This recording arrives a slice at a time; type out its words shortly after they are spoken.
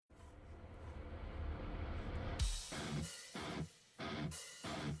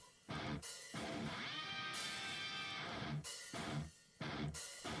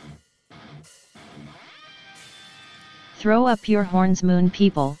Throw up your horns, moon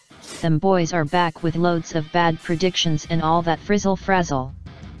people, them boys are back with loads of bad predictions and all that frizzle frazzle.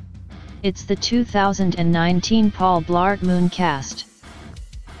 It's the 2019 Paul Blart Mooncast.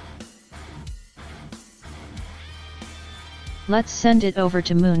 Let's send it over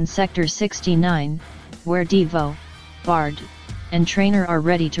to Moon Sector 69, where Devo, Bard, and Trainer are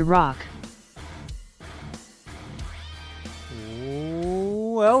ready to rock.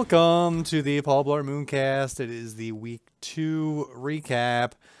 Welcome to the Paul Blart Mooncast. It is the Week 2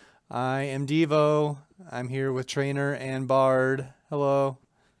 recap. I am Devo. I'm here with Trainer and Bard. Hello.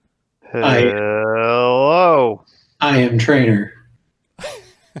 Hello. I am Trainer.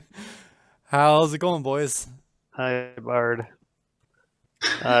 How's it going, boys? Hi, Bard.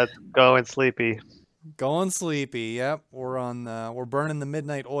 It's going sleepy. Going sleepy. Yep, we're burning the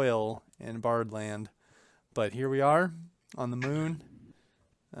midnight oil in Bardland, but here we are on the moon.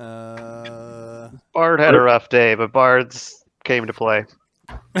 Bard had a rough day, but Bard's came to play.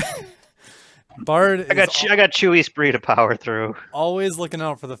 Bard, I got Chewy Spree to power through. Always looking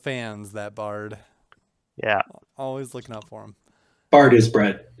out for the fans. That Bard. Yeah. Always looking out for him. Bard is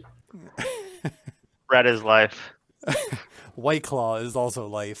bread. Bread is life. White Claw is also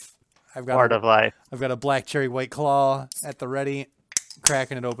life. Part of life. I've got a black cherry White Claw at the ready,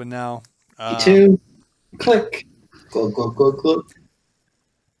 cracking it open now. Me too. Click. Glug, glug, glug, glug.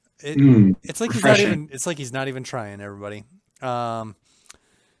 It's like he's not even trying, everybody.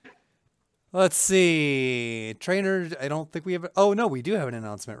 Let's see. Trainer, I don't think we have. Oh no, we do have an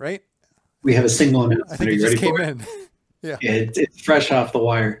announcement, right? We have a single announcement. I think Are it you just ready came for in. Yeah. It's fresh off the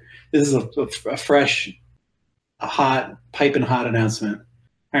wire. This is a fresh, hot, piping hot announcement.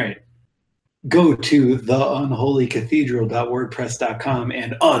 All right. Go to theunholycathedral.wordpress.com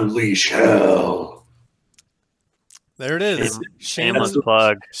and unleash hell. There it is. Shameless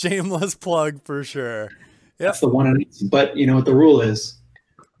plug. Shameless plug for sure. Yep. That's the one announcement. But you know what the rule is?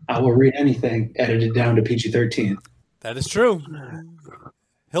 I will read anything edited down to PG-13. That is true.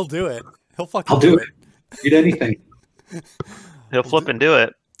 He'll do it. He'll fucking I'll do it. Read anything. He'll flip and do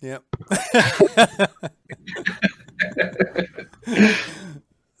it. Yep.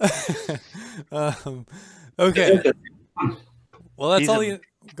 Okay. Well, that's all you.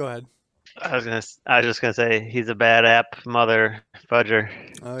 Go ahead. I was just gonna say he's a bad app mother fudger.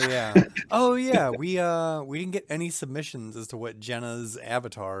 Oh yeah. We didn't get any submissions as to what Jenna's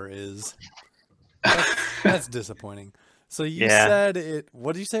avatar is. That's disappointing. So you said it.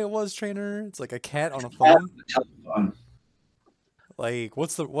 What did you say it was, Trainer? It's like a cat on a phone. Like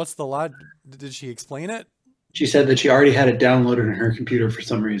what's the lot? Did she explain it? She said that she already had it downloaded on her computer for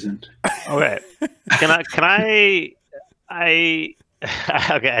some reason. Okay. Can I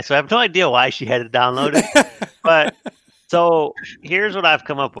okay, so I have no idea why she had it downloaded. But so here's what I've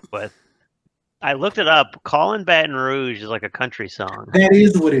come up with. I looked it up. Callin' Baton Rouge is like a country song. That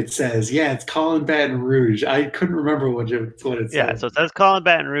is what it says. Yeah, it's Callin' Baton Rouge. I couldn't remember what it said. Yeah, so it says Callin'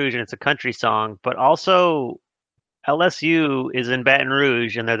 Baton Rouge and it's a country song, but also LSU is in Baton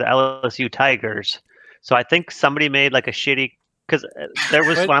Rouge and they're the LSU Tigers. So I think somebody made like a shitty, because there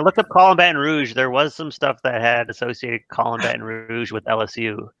was, when I looked up Callin' Baton Rouge, there was some stuff that had associated Callin' Baton Rouge with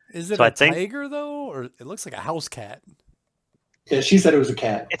LSU. Is it a tiger though, or it looks like a house cat? Yeah, she said it was a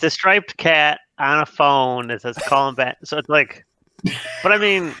cat. It's a striped cat on a phone that says Callin' Baton. So it's like, but I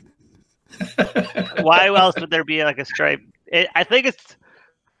mean, why else would there be like a stripe? I think it's,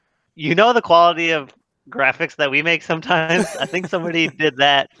 the quality of graphics that we make sometimes. I think somebody did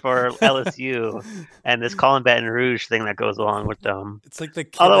that for LSU and this Callin' Baton Rouge thing that goes along with them. It's like the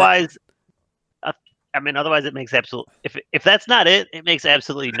otherwise it makes if that's not it, it makes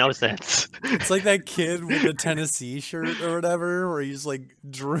absolutely no sense. It's like that kid with the Tennessee shirt or whatever, where he's like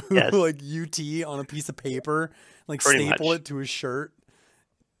drew like UT on a piece of paper, like pretty staple much it to his shirt.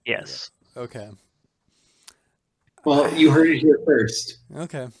 Yes. Yeah. Okay. Well, you heard it here first.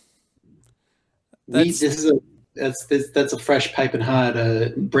 Okay. That's a fresh piping hot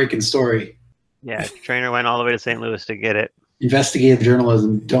breaking story. Yeah, Trainer went all the way to St. Louis to get it. Investigative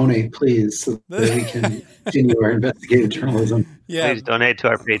journalism. Donate, please, so that we can continue our investigative journalism. Yeah, please donate to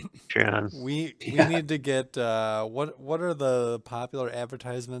our Patreon. We need to get what are the popular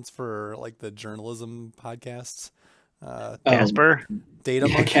advertisements for like the journalism podcasts? Casper, Data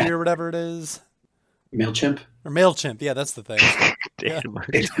Monkey, or whatever it is. MailChimp. Yeah, that's the thing.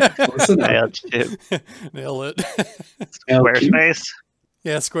 MailChimp. Nail it. Squarespace.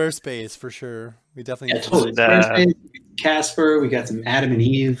 Yeah, Squarespace for sure. We definitely need Squarespace, Casper. We got some Adam and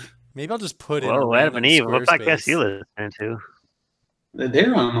Eve. Maybe I'll just put Adam and Eve. What podcast you listen to?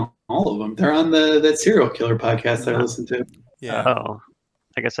 They're on all of them. They're on that serial killer podcast I listen to. Yeah. Oh,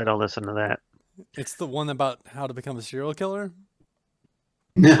 I guess I don't listen to that. It's the one about how to become a serial killer?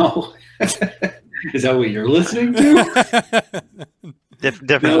 No. Is that what you're listening to?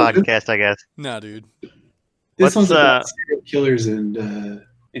 Different podcast, I guess. No, dude. This one's about serial killers and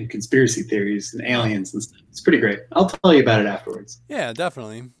conspiracy theories and aliens and stuff. It's pretty great. I'll tell you about it afterwards. Yeah,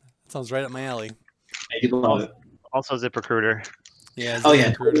 definitely. That sounds right up my alley. You love it. Also ZipRecruiter. Yeah.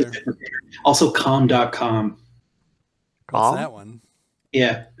 ZipRecruiter. Also calm.com. What's that one?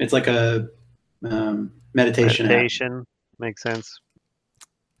 Yeah, it's like a meditation app. Makes sense.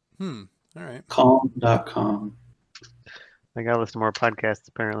 All right. Calm.com. I gotta listen to more podcasts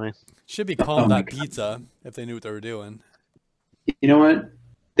apparently. Should be calm.pizza if they knew what they were doing. You know what?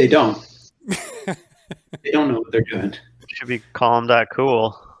 They don't. They don't know what they're doing. Should be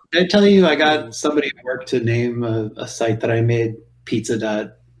calm.cool. Did I tell you I got somebody at work to name a site that I made,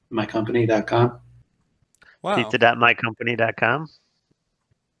 pizza.mycompany.com? Wow. Pizza.mycompany.com?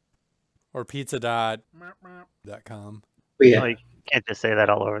 Or pizza.com. Yeah. Oh, you can't just say that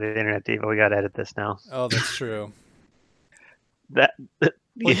all over the internet, Diva. We gotta edit this now. Oh, that's true. Well,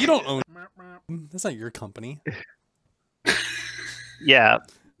 you don't own. That's not your company. Yeah. I'm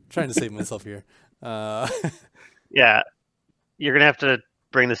trying to save myself here. Yeah. You're gonna have to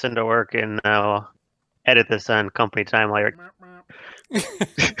bring this into work and edit this on company time while you're.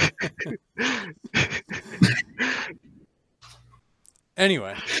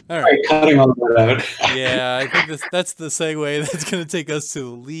 Anyway, all right. Cutting all that out. Yeah, I think that's the segue that's going to take us to the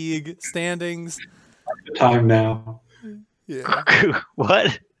league standings. Mark the time now. Yeah.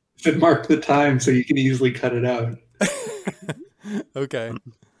 What? Mark the time so you can easily cut it out. Okay.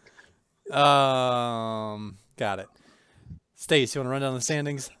 Got it. Stace, you want to run down the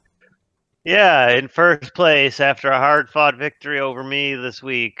standings? Yeah, in first place after a hard-fought victory over me this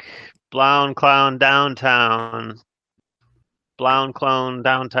week, Blown Clown Downtown. Blown Clone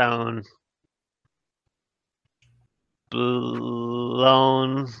Downtown.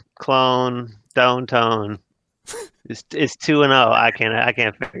 Blown Clone Downtown. It's 2-0. I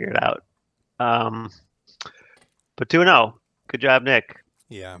can't figure it out. But 2-0. Good job, Nick.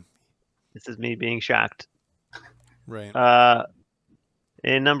 Yeah. This is me being shocked. Right.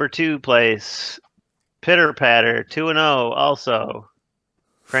 In number 2 place, Pitter Patter, 2-0 also.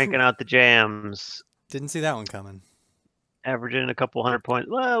 Cranking out the jams. Didn't see that one coming. Averaging a couple 100 points.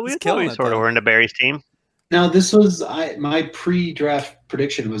 Well, we killing thought we sort of were into Barry's team. Now, this was my pre-draft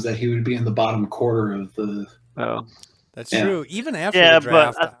prediction was that he would be in the bottom quarter of the. Oh, that's true. Even after the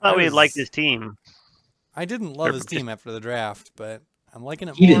draft, but I thought we liked his team. I didn't love his team after the draft, but I'm liking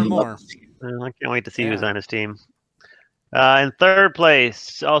it He more and didn't more. love his team. I can't wait to see who's on his team. In third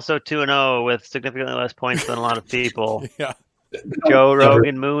place, also 2-0 with significantly less points than a lot of people. Yeah. Joe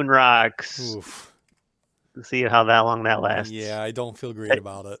Rogan Moon Rocks. Oof. See how long that lasts. Yeah, I don't feel great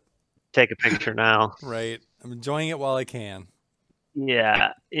about it. Take a picture now. Right. I'm enjoying it while I can.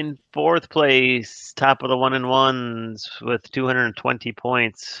 Yeah. In fourth place, top of the 1-and-1s with 220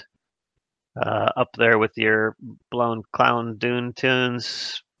 points. Up there with your Blown Clown Dune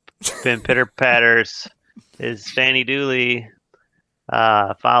Tunes, Spin Pitter Patters is Fanny Dooley,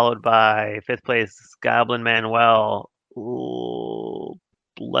 followed by fifth place Goblin Manuel.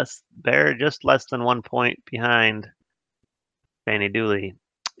 Just less than 1 point behind Fanny Dooley.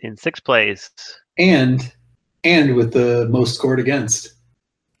 In sixth place, and with the most scored against.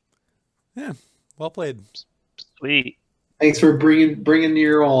 Yeah, well played. Sweet. Thanks for bringing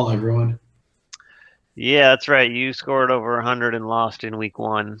your all, everyone. Yeah, that's right. You scored over 100 and lost in week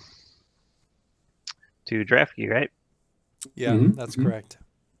 1 to DraftKey, right? Yeah, that's correct.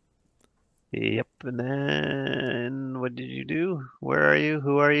 Yep. And then what did you do? Where are you?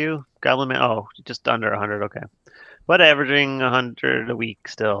 Who are you? Goblin Man. Oh, just under 100. Okay. But averaging 100 a week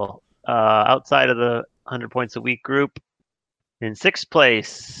still. Outside of the 100 points a week group. In sixth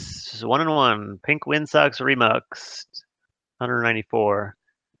place, 1-and-1, Pink Wind Sox Remux, 194.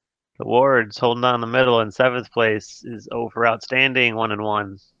 The Wards holding down the middle in seventh place is over outstanding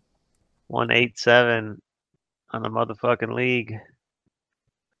 1-and-1. 187 on the motherfucking league.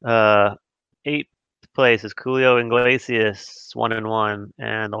 Eighth place is Julio Iglesias, 1-and-1.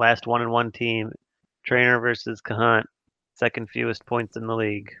 And the last 1-and-1 team, Trainer versus Cahunt, second fewest points in the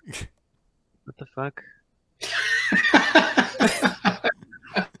league. What the fuck?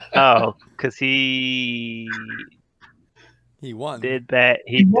 Oh, because he won. Did bet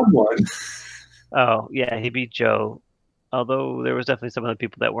He won one. Oh yeah, he beat Joe. Although there was definitely some other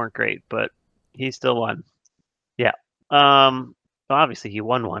people that weren't great, but he still won. Yeah. Obviously he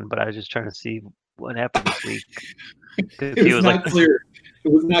won one, but I was just trying to see what happened this week. It was not clear.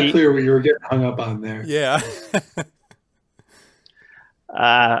 It was not clear what you were getting hung up on there. Yeah.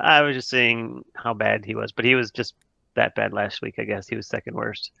 I was just seeing how bad he was, but he was just that bad last week, I guess. He was second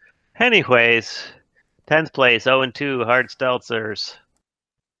worst. Anyways, 10th place, 0-2, Hard Stelzers.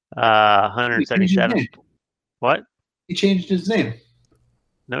 177. What? He changed his name.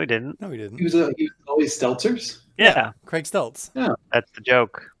 No, he didn't. No, he didn't. He was always Stelzers? Yeah. Craig Stelz. Yeah. That's the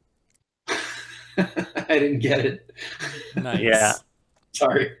joke. I didn't get it. Nice. Yeah.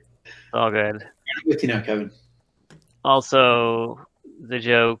 Sorry. It's all good. I'm with you now, Kevin. Also, the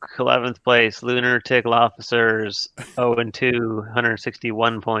joke, 11th place, Lunatic Officers, 0-2,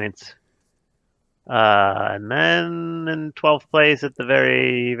 161 points. And then in 12th place at the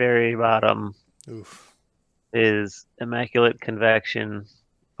very, very bottom Oof. is Immaculate Convection,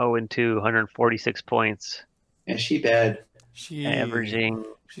 0-2, 146 points. Yeah, she bad. Averaging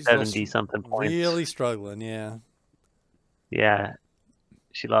 70-something points. Really struggling, yeah. Yeah.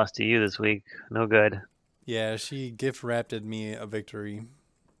 She lost to you this week. No good. Yeah, she gift-wrapped me a victory.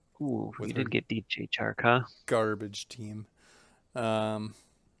 Ooh, you did get DJ Chark, huh? Garbage team.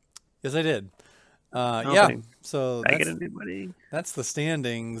 Yes, I did. Okay. Yeah, so I get anybody. That's the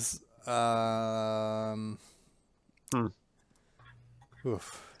standings.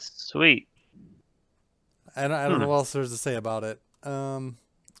 Oof. Sweet. I don't know what else there's to say about it.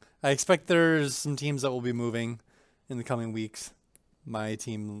 I expect there's some teams that will be moving in the coming weeks. My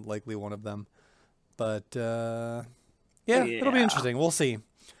team likely one of them. But yeah, it'll be interesting. We'll see.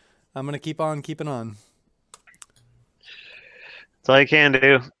 I'm going to keep on keeping on. That's all you can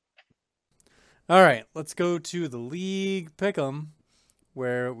do. All right, let's go to the league pick'em,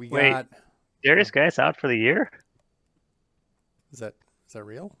 where we got Darius Geis out for the year? Is that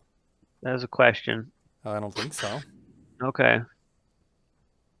real? That was a question. I don't think so. Okay.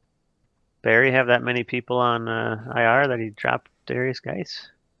 Barry have that many people on IR that he dropped Darius Geis?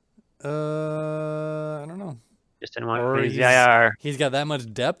 I don't know. Just didn't want to use the IR. He's got that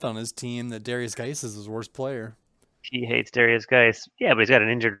much depth on his team that Darius Geis is his worst player. He hates Darius Geis. Yeah, but he's got an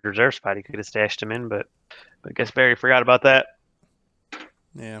injured reserve spot. He could have stashed him in, but I guess Barry forgot about that.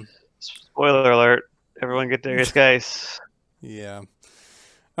 Yeah. Spoiler alert. Everyone get Darius Geis. Yeah.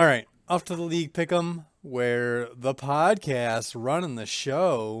 All right. Off to the league pick'em, where the podcast running the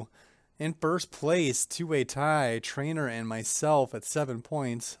show in first place, two-way tie, Trainer and myself at 7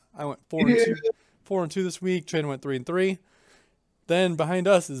 points. I went 4-2 this week. Trainer went 3-3. Then behind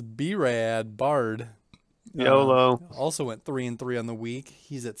us is B-Rad Bard. YOLO. Also went 3-3 on the week.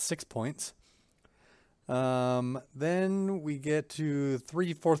 He's at 6 points. Then we get to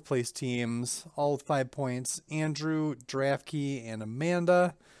 3 fourth place teams, all with 5 points. Andrew, Draftkey, and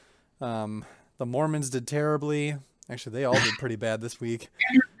Amanda. The Mormons did terribly. Actually, they all did pretty bad this week.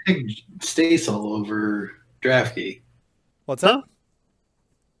 Andrew picked Stasel over Draftkey. What's that?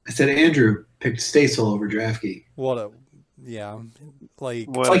 I said Andrew picked Stasel over Draftkey. Yeah, like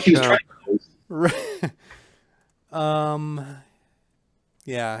it's like he was trying.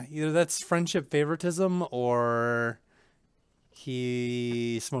 Yeah, either that's friendship favoritism or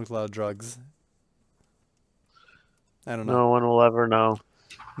he smoked a lot of drugs. I don't know. No one will ever know.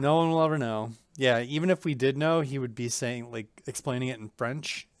 No one will ever know. Yeah, even if we did know, he would be saying, like, explaining it in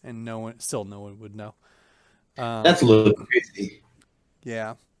French, and no one would know. That's a little crazy.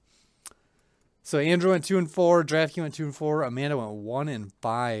 Yeah. So Andrew went 2-4, Draftkey went 2-4, Amanda went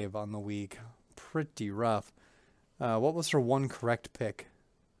 1-5 on the week. Pretty rough. What was her one correct pick?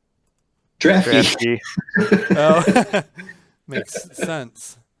 Draftkey. Oh, makes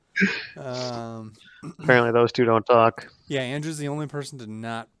sense. Apparently those two don't talk. Yeah, Andrew's the only person to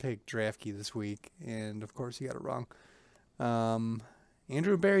not pick Draftkey this week, and of course he got it wrong.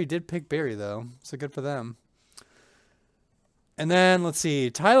 Andrew and Barry did pick Barry, though, so good for them. And then, let's see,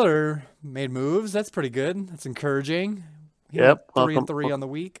 Tyler made moves. That's pretty good. That's encouraging. Yep. 3-3 on the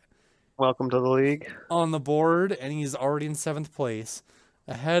week. Welcome to the league. On the board, and he's already in 7th place.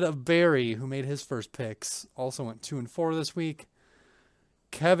 Ahead of Barry, who made his first picks. Also went 2-4 this week.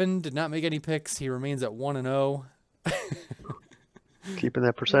 Kevin did not make any picks. He remains at 1-0. Keeping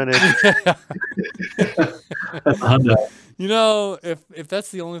that percentage. You know, if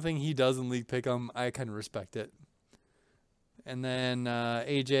that's the only thing he does in League Pick'em, I kind of respect it. And then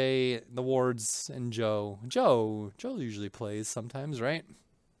AJ, the Wards, and Joe. Joe usually plays sometimes, right?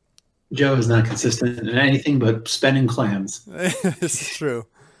 Joe is not consistent in anything but spending clams. This is true.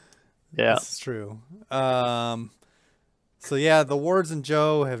 Yeah. This is true. So yeah, the Wards and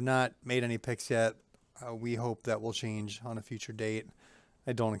Joe have not made any picks yet. We hope that will change on a future date.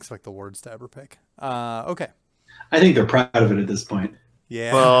 I don't expect the Wards to ever pick. Okay. I think they're proud of it at this point.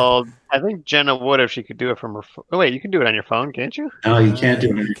 Yeah. Well, I think Jenna would if she could do it from her phone. Oh, wait, you can do it on your phone, can't you? No, you can't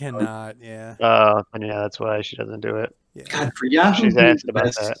do it. You cannot, yeah. Yeah, that's why she doesn't do it. Yeah. God, for Yahoo, She's asked the about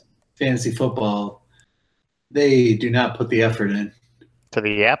best that. fantasy football, they do not put the effort in. To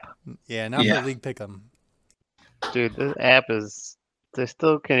the app? Yeah, not for League Pick'em. Dude, the app is... They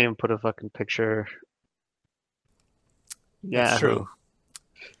still can't even put a fucking picture. That's true.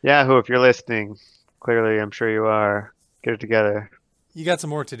 Yahoo, if you're listening, clearly I'm sure you are. Get it together. You got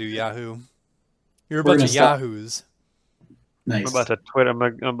some work to do, Yahoo. You're a We're bunch gonna of stop. Yahoos. Nice. I'm about to Twitter.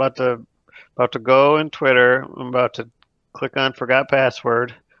 I'm about to go in Twitter. I'm about to click on forgot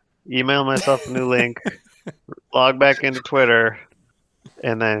password, email myself a new link, log back into Twitter,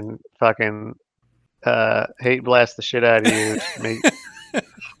 and then fucking hate blast the shit out of you to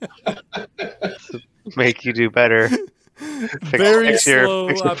make you do better. Very slow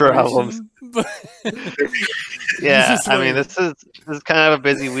fix your problems. Yeah, Just I mean wait. this is kind of a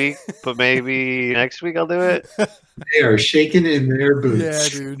busy week, but maybe next week I'll do it. They are shaking in their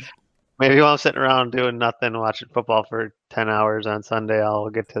boots. Yeah, dude. Maybe while I'm sitting around doing nothing, watching football for 10 hours on Sunday, I'll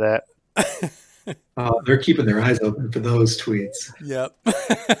get to that. They're keeping their eyes open for those tweets. Yep.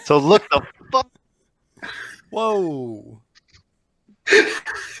 So look the fuck. Whoa.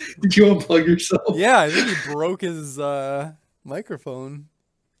 Did you unplug yourself? Yeah, I think he broke his microphone.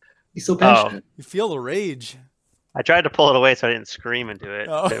 He's so passionate. You feel the rage. I tried to pull it away so I didn't scream into it.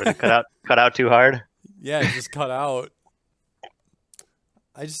 Oh. It would have cut out too hard. Yeah, it just cut out.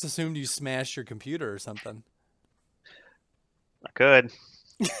 I just assumed you smashed your computer or something. I could.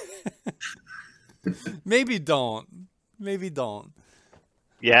 Maybe don't. Maybe don't.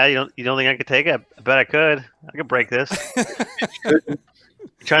 Yeah, you don't think I could take it? I bet I could. I could break this. You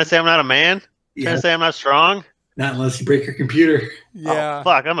trying to say I'm not a man? Trying to say I'm not strong? Not unless you break your computer. Yeah. Oh,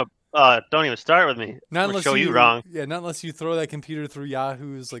 fuck, I'm a don't even start with me. Not I'm unless show you wrong. Yeah, not unless you throw that computer through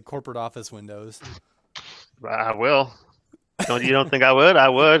Yahoo's like corporate office windows. I will. You don't think I would? I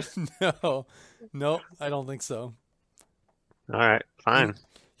would. No, I don't think so. All right, fine.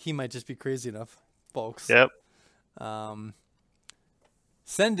 He might just be crazy enough, folks. Yep.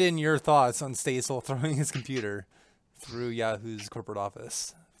 Send in your thoughts on Stasel throwing his computer through Yahoo's corporate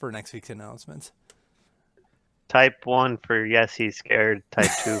office for next week's announcement. Type 1 for yes, he's scared.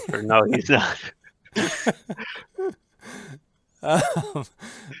 Type 2 for no, he's not.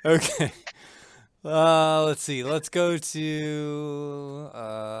 Okay. Let's see. Let's go to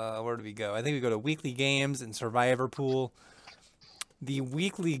where do we go? I think we go to weekly games and Survivor Pool. The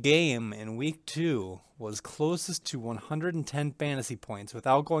weekly game in week 2 was closest to 110 fantasy points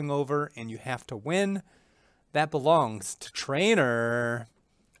without going over, and you have to win. That belongs to Trainer.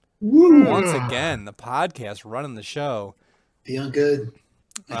 Woo. Once again, the podcast running the show. Feeling good.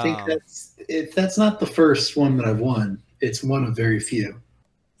 I think that's not the first one that I've won. It's one of very few.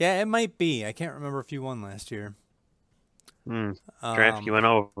 Yeah, it might be. I can't remember if you won last year. Draft, you went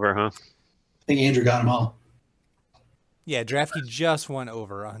over, huh? I think Andrew got them all. Yeah, Draftkey just went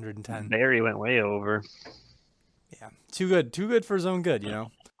over 110. Barry went way over. Yeah, too good for his own good, you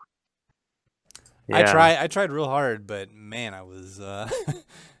know. Yeah. I tried real hard, but man, I was it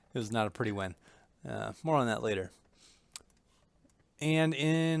was not a pretty win. More on that later. And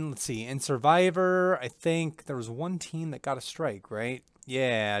in Survivor, I think there was one team that got a strike, right?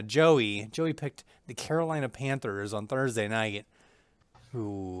 Yeah, Joey picked the Carolina Panthers on Thursday night,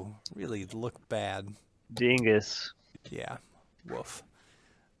 who really looked bad. Dingus. Yeah, woof.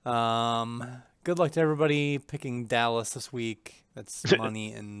 Good luck to everybody picking Dallas this week. That's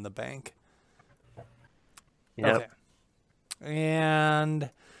money in the bank. Yep. Okay. And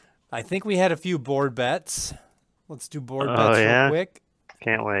I think we had a few board bets. Let's do board bets real quick.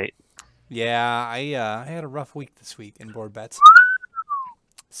 Can't wait. Yeah, I had a rough week this week in board bets.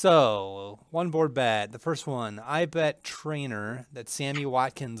 So, one board bet. The first one, I bet Trainer that Sammy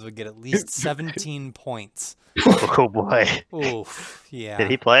Watkins would get at least 17 points. Oh, boy. Oof, yeah. Did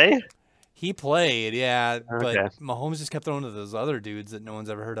he play? He played, yeah. Okay. But Mahomes just kept throwing to those other dudes that no one's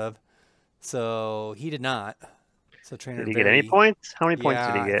ever heard of. So, he did not. So, Trainer Did he get any points? How many points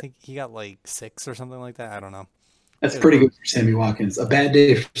did he get? I think he got like 6 or something like that. I don't know. That's pretty good for Sammy Watkins. A bad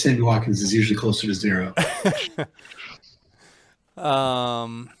day for Sammy Watkins is usually closer to 0.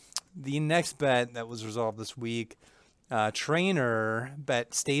 The next bet that was resolved this week, Trainer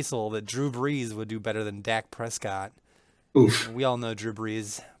bet Stasel that Drew Brees would do better than Dak Prescott. Oof. We all know Drew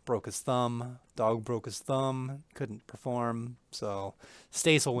Brees broke his thumb. Dog broke his thumb. Couldn't perform. So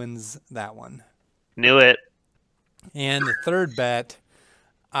Stasel wins that one. Knew it. And the third bet,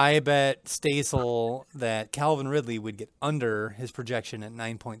 I bet Stasel that Calvin Ridley would get under his projection at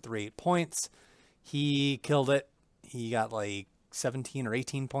 9.38 points. He killed it. He got like 17 or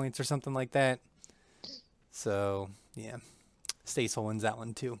 18 points or something like that. So, yeah. Stasel wins that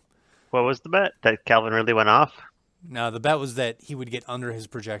one too. What was the bet? That Calvin Ridley went off? No, the bet was that he would get under his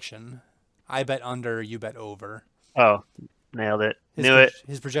projection. I bet under, you bet over. Oh, nailed it. Knew it.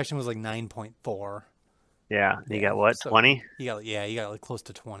 His projection was like 9.4. Yeah. You got what? 20? He got like close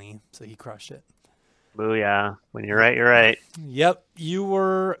to 20, so he crushed it. Booyah. When you're right, you're right. Yep, you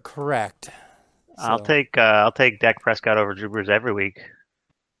were correct. So. I'll take Dak Prescott over Drew Brees every week.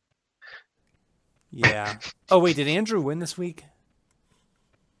 Yeah. Oh wait, did Andrew win this week?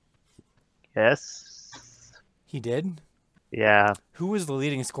 Yes. He did? Yeah. Who was the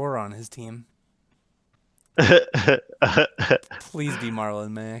leading scorer on his team? Please be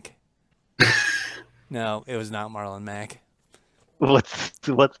Marlon Mack. No, it was not Marlon Mack. What's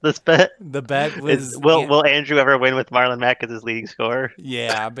this bet? The bet was will Andrew ever win with Marlon Mack as his leading scorer?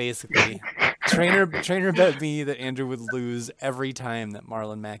 Yeah, basically. Trainer bet me that Andrew would lose every time that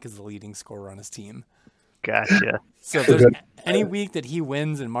Marlon Mack is the leading scorer on his team. Gotcha. So if there's any week that he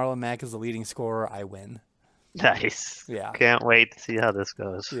wins and Marlon Mack is the leading scorer, I win. Nice. Yeah. Can't wait to see how this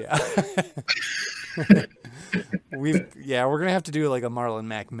goes. Yeah. We're gonna have to do like a Marlon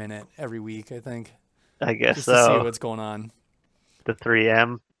Mack minute every week, I think. I guess just so. To see what's going on. The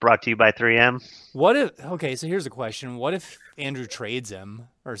 3M brought to you by 3M. So here's a question. What if Andrew trades him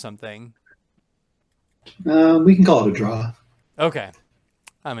or something? We can call it a draw. Okay.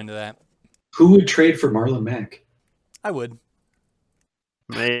 I'm into that. Who would trade for Marlon Mack? I would.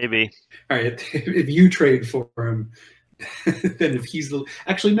 Maybe. All right. If you trade for him, then if he's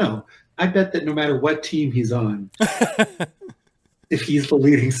actually, no. I bet that no matter what team he's on, if he's the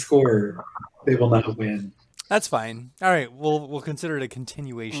leading scorer, they will not win. That's fine. All right. We'll consider it a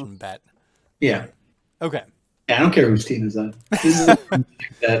continuation bet. Yeah. Okay. Yeah, I don't care whose team is on. This is a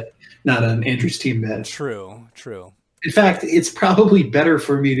bet, not an Andrew's team bet. True. In fact, it's probably better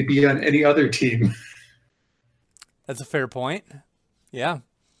for me to be on any other team. That's a fair point. Yeah.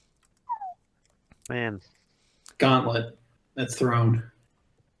 Man. Gauntlet that's thrown.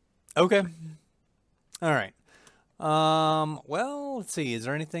 Okay. All right. Well, let's see. Is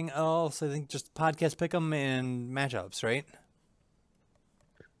there anything else? I think just podcast pick'em and matchups, right?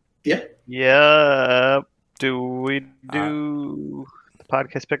 Yeah. Yeah. Do we do the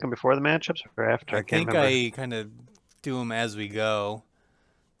podcast pick'em before the matchups or after? I think I kind of do them as we go.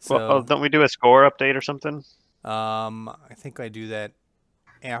 So, well, don't we do a score update or something? I think I do that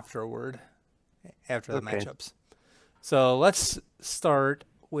after the matchups. So let's start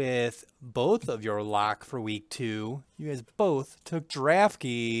with both of your lock for week 2. You guys both took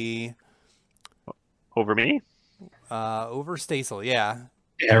Draftkey over me. Over Stasel, yeah.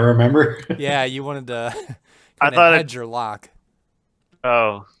 Yeah, I remember. Yeah, you wanted to I thought hedge your lock.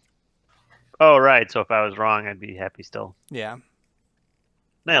 Oh, right. So if I was wrong, I'd be happy still. Yeah.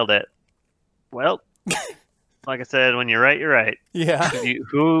 Nailed it. Well, like I said, when you're right, you're right. Yeah.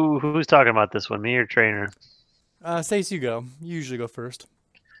 Who's talking about this one, me or trainer? Stace, you go. You usually go first.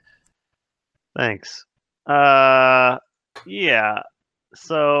 Thanks. Yeah.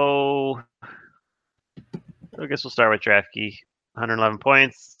 So I guess we'll start with Draftkey. 111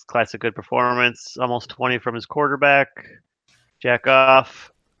 points, classic good performance, almost 20 from his quarterback. Jack off.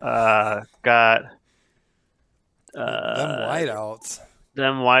 Got them wideouts.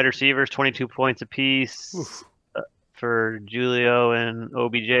 Them wide receivers, 22 points apiece for Julio and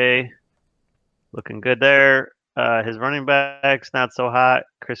OBJ. Looking good there. His running backs, not so hot.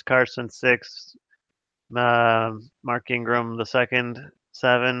 Chris Carson, 6. Mark Ingram, the second,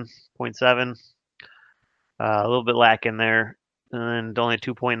 7.7. A little bit lacking there. And only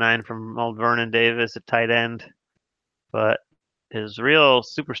 2.9 from old Vernon Davis at tight end. But his real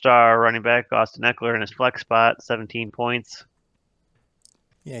superstar running back, Austin Eckler, in his flex spot, 17 points.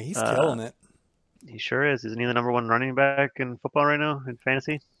 Yeah, he's killing it. He sure is. Isn't he the number 1 running back in football right now in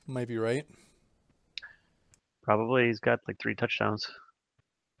fantasy? Might be right. Probably. He's got like 3 touchdowns.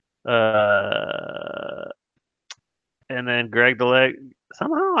 And then Greg the Leg.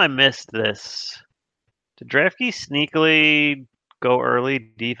 Somehow I missed this. Did Draftkey sneakily go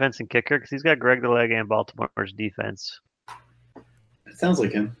early defense and kicker? Because he's got Greg the Leg and Baltimore's defense. It sounds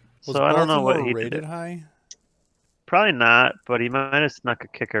like him. So I don't know what he rated did. High? Probably not, but he might have snuck a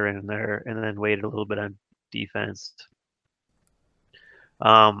kicker in there and then waited a little bit on defense.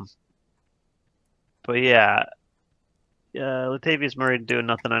 But yeah, Latavius Murray doing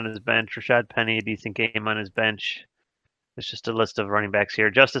nothing on his bench. Rashad Penny, a decent game on his bench. It's just a list of running backs here.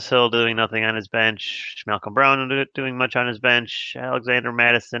 Justice Hill doing nothing on his bench. Malcolm Brown not doing much on his bench. Alexander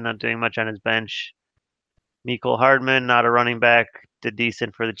Madison not doing much on his bench. Mecole Hardman, not a running back, did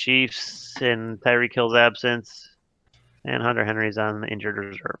decent for the Chiefs in Tyreek Hill's absence. And Hunter Henry's on the injured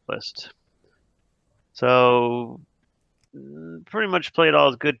reserve list. So pretty much played all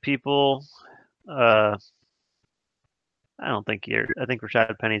his good people. I don't think I think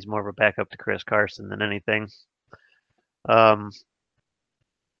Rashad Penny's more of a backup to Chris Carson than anything.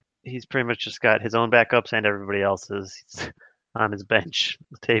 He's pretty much just got his own backups and everybody else's. He's on his bench.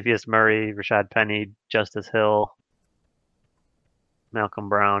 Latavius Murray, Rashad Penny, Justice Hill, Malcolm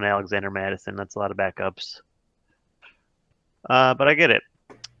Brown, Alexander Madison. That's a lot of backups. But I get it.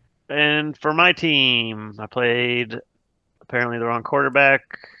 And for my team, I played apparently the wrong quarterback,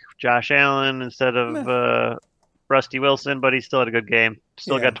 Josh Allen, instead of Rusty Wilson, but he still had a good game.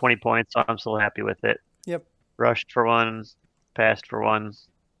 Still got 20 points, so I'm still happy with it. Yep. Rushed for 1, passed for 1.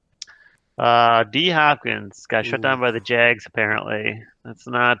 D. Hopkins got shut down by the Jags, apparently. That's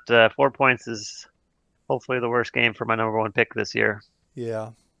not 4 points is hopefully the worst game for my number 1 pick this year. Yeah.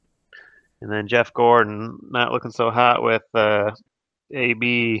 And then Jeff Gordon not looking so hot with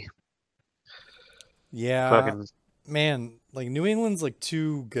AB. Yeah. Fucking, man, like New England's like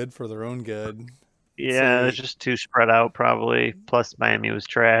too good for their own good. Yeah, it's just too spread out probably. Plus Miami was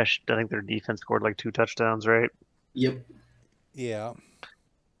trashed. I think their defense scored like 2 touchdowns, right? Yep. Yeah.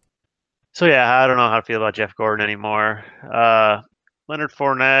 So yeah, I don't know how to feel about Jeff Gordon anymore. Leonard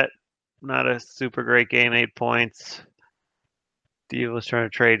Fournette, not a super great game, 8 points. Steve was trying to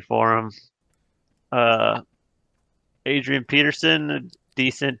trade for him. Adrian Peterson, a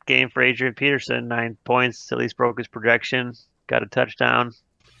decent game for Adrian Peterson, 9 points, at least broke his projection, got a touchdown.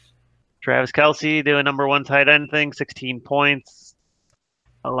 Travis Kelce doing number 1 tight end thing, 16 points.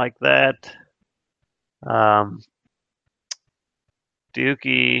 I like that.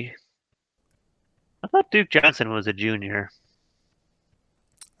 Dookie. I thought Duke Johnson was a junior.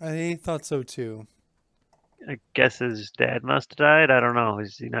 I thought so too. I guess his dad must have died. I don't know.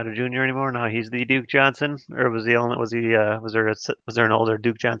 Is he not a junior anymore? No, he's the Duke Johnson, or was there an older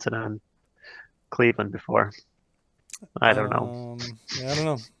Duke Johnson on Cleveland before? I don't know. Yeah, I don't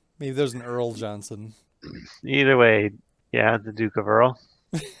know. Maybe there's an Earl Johnson. Either way, yeah, the Duke of Earl.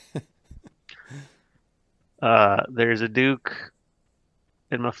 There's a Duke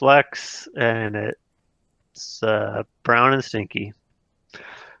in my flex, and it's Brown and Stinky.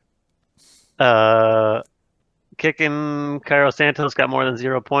 Kicking, Cairo Santos got more than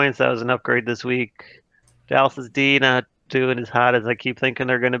 0 points. That was an upgrade this week. Dallas's D not doing as hot as I keep thinking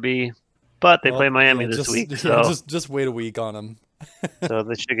they're going to be, but they play Miami this week. So just wait a week on them. So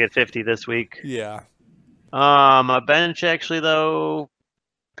they should get 50 this week. Yeah. My bench actually though,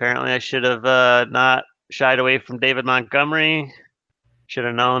 apparently I should have not shied away from David Montgomery. Should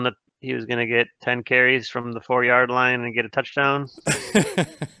have known that he was going to get 10 carries from the 4-yard line and get a touchdown.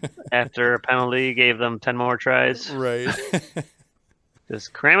 After a penalty, gave them 10 more tries. Right.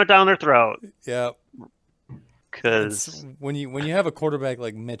 Just cram it down their throat. Yeah. Because when you have a quarterback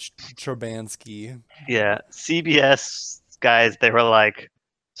like Mitch Trubisky. Yeah, CBS guys, they were like,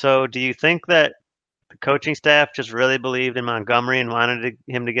 so do you think that the coaching staff just really believed in Montgomery and wanted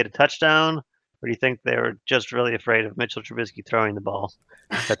him to get a touchdown? Or do you think they were just really afraid of Mitchell Trubisky throwing the ball?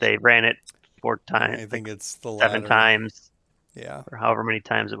 That they ran it 4 times. I think it's the 7 times. Yeah. Or however many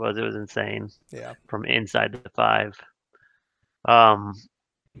times it was. It was insane. Yeah. From inside the 5.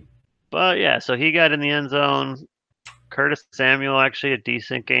 But yeah, so he got in the end zone. Curtis Samuel, actually a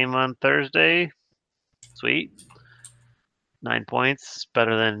decent game on Thursday. Sweet. 9 points.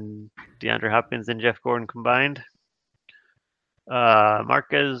 Better than DeAndre Hopkins and Jeff Gordon combined.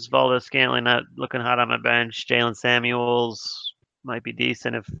 Marquez Valdes-Scantling not looking hot on my bench. Jalen Samuels might be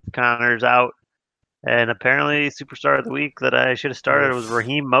decent if Connor's out. And apparently, superstar of the week that I should have started was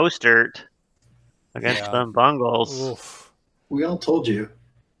Raheem Mostert against the Bengals. Oof. We all told you.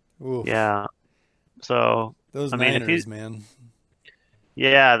 Oof. Yeah. So those Niners, man.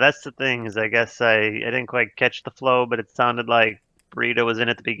 Yeah, that's the thing. Is I guess I didn't quite catch the flow, but it sounded like Burrito was in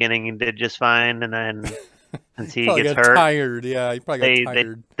at the beginning and did just fine, and then since he gets hurt, tired. Yeah, he probably got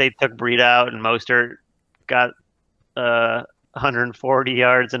tired. They took Breida out, and Mostert got 140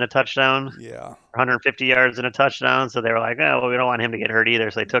 yards and a touchdown. Yeah. 150 yards and a touchdown. So they were like, oh, well, we don't want him to get hurt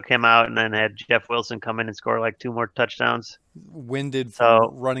either. So they took him out and then had Jeff Wilson come in and score like 2 more touchdowns. Winded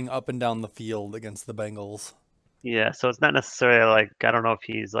from running up and down the field against the Bengals. Yeah, so it's not necessarily like, I don't know if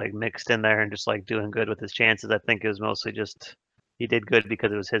he's like mixed in there and just like doing good with his chances. I think it was mostly just he did good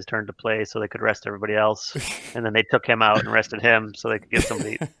because it was his turn to play so they could rest everybody else. And then they took him out and rested him so they could give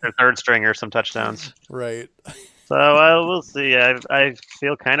somebody their third stringer some touchdowns. Right. So we'll see. I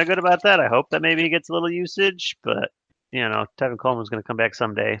feel kind of good about that. I hope that maybe he gets a little usage, but you know, Tevin Coleman's going to come back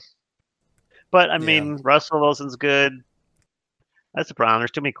someday. But I mean, Russell Wilson's good. That's the problem.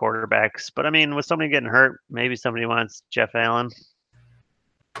 There's too many quarterbacks. But I mean, with somebody getting hurt, maybe somebody wants Jeff Allen.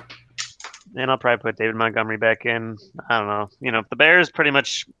 And I'll probably put David Montgomery back in. I don't know. You know, the Bears pretty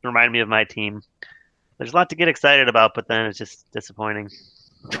much remind me of my team. There's a lot to get excited about, but then it's just disappointing.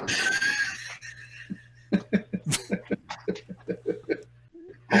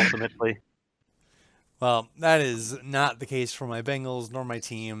 Ultimately. Well, that is not the case for my Bengals nor my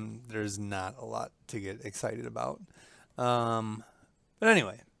team. There's not a lot to get excited about. But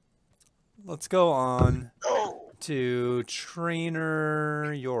anyway, let's go on to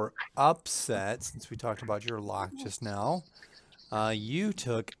Trainer, your upset, since we talked about your lock just now. You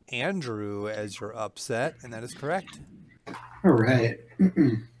took Andrew as your upset, and that is correct. All right.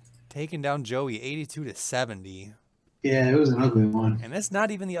 Taking down Joey 82-70. Yeah, it was an ugly one. And that's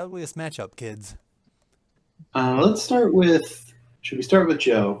not even the ugliest matchup, kids. Let's start with, should we start with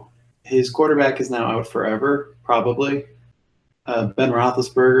Joe? His quarterback is now out forever, probably. Ben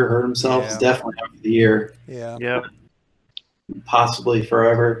Roethlisberger hurt himself. He's definitely out for the year. Yeah. Yep. Possibly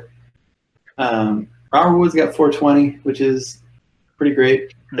forever. Robert Woods got 420, which is pretty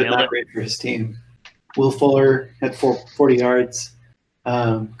great, but not great for his team. Will Fuller had 40 yards.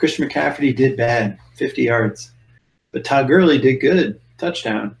 Christian McCaffrey did bad, 50 yards. But Todd Gurley did good,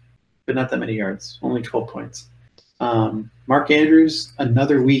 touchdown, but not that many yards, only 12 points. Mark Andrews,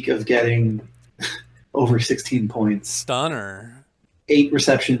 another week of getting over 16 points. Stunner. 8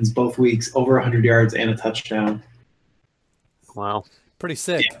 receptions both weeks, over 100 yards and a touchdown. Wow. Pretty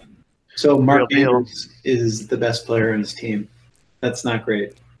sick. Yeah. So Mark Andrews is the best player on his team. That's not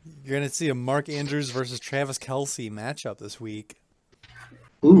great. You're going to see a Mark Andrews versus Travis Kelce matchup this week.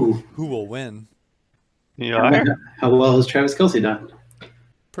 Ooh. Who will win? You are? How well has Travis Kelce done?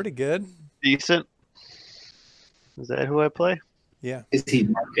 Pretty good. Decent. Is that who I play? Yeah. Is he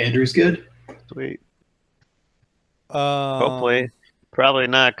Mark Andrews good? Sweet. Hopefully. Probably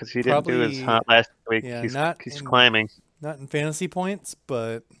not, because he didn't do his hot last week. Yeah, he's climbing. Not in fantasy points,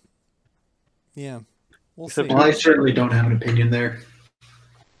 but yeah. We'll see. Well, I certainly don't have an opinion there.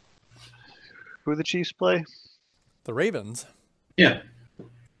 Who the Chiefs play? The Ravens. Yeah.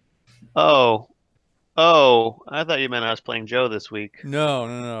 Oh, I thought you meant I was playing Joe this week.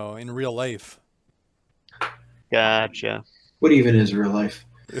 No. In real life. Gotcha. What even is real life?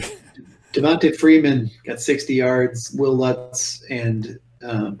 Devontae Freeman got 60 yards. Will Lutz and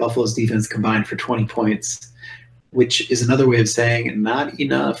Buffalo's defense combined for 20 points, which is another way of saying not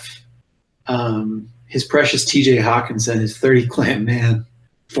enough. His precious TJ Hawkinson, his 30 clam man,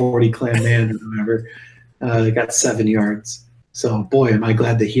 40 clam man, or whatever, got 7 yards. So, boy, am I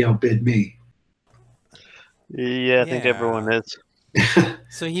glad that he outbid me. Yeah, I think everyone is.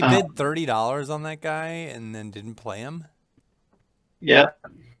 So he bid $30 on that guy and then didn't play him? Yeah.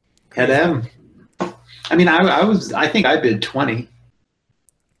 Had him. I mean, I think I bid 20.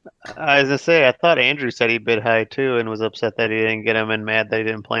 I was going to say, I thought Andrew said he bid high too and was upset that he didn't get him and mad that he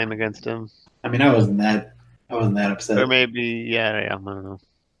didn't play him against him. I mean, I wasn't that upset. Or maybe, yeah, I don't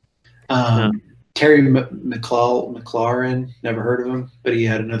know. Terry McLaurin, never heard of him, but he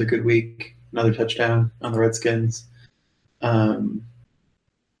had another good week, another touchdown on the Redskins. I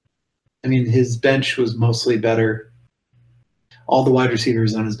mean, his bench was mostly better. All the wide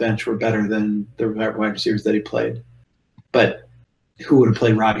receivers on his bench were better than the wide receivers that he played. But who would have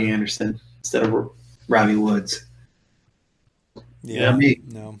played Robbie Anderson instead of Robbie Woods? Yeah, me.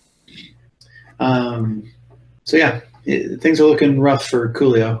 No. So, yeah, things are looking rough for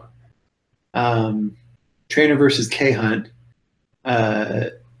Coolio. Trainer versus K-Hunt.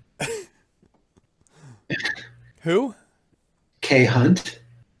 Who? K-Hunt.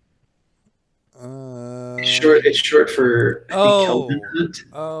 It's short for Kelvin Hunt.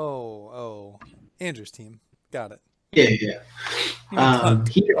 Oh. Andrew's team. Got it. Yeah.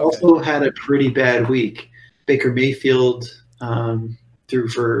 He also had a pretty bad week. Baker Mayfield threw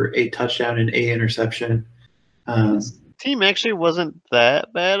for 8 touchdown and 8 interception. His team actually wasn't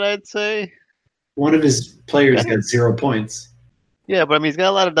that bad, I'd say. One of his players got 0 points. Yeah, but I mean, he's got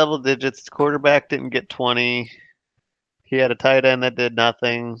a lot of double digits. Quarterback didn't get 20. He had a tight end that did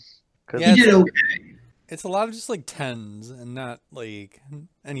nothing. He did okay. It's a lot of just like 10s and not like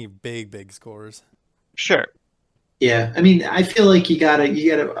any big scores. Sure. Yeah, I mean, I feel like you gotta.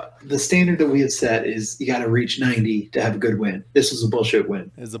 The standard that we have set is you gotta reach 90 to have a good win. This was a bullshit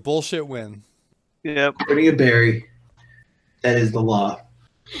win. It's a bullshit win. Yep. According to Barry, that is the law.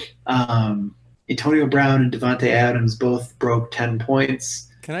 Antonio Brown and Devontae Adams both broke 10 points.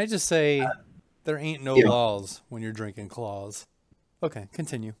 Can I just say, there ain't no laws when you're drinking claws. Okay,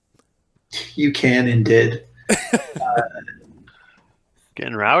 continue. You can and did.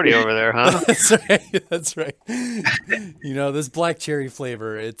 Getting rowdy over there, huh? That's right. You know, this black cherry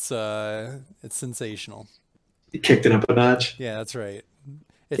flavor, it's sensational. You kicked it up a notch. Yeah, that's right.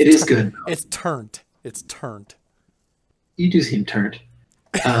 It is good. It's turned. It's turned. You do seem turned.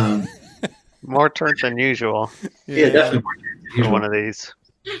 More turns than usual. Yeah, definitely. For one of these.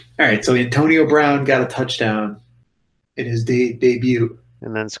 All right, so Antonio Brown got a touchdown in his debut.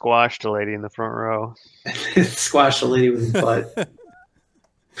 And then squashed a lady in the front row. Squashed a lady with his butt.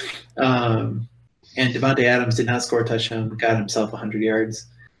 And Devontae Adams did not score a touchdown, but got himself 100 yards.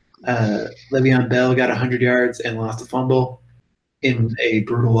 Le'Veon Bell got 100 yards and lost a fumble in a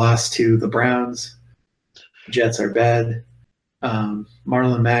brutal loss to the Browns. Jets are bad.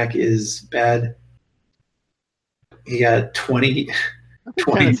 Marlon Mack is bad. He got 20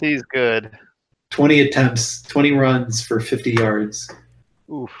 Tennessee's good. 20 attempts, 20 runs for 50 yards.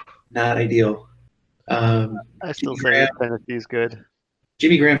 Oof. Not ideal. I still say Tennessee's good.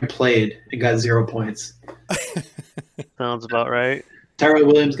 Jimmy Graham played and got 0 points. Sounds about right. Tyrell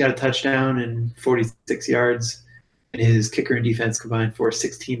Williams got a touchdown and 46 yards, and his kicker and defense combined for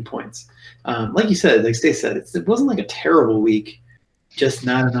 16 points. Like you said, like Stacey said, it wasn't like a terrible week, just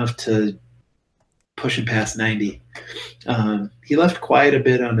not enough to push him past 90. He left quite a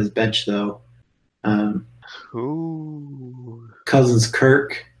bit on his bench, though. Cousins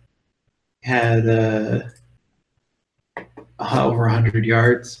Kirk had over 100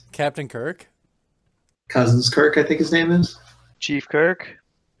 yards. Captain Kirk? Cousins Kirk, I think his name is. Chief Kirk?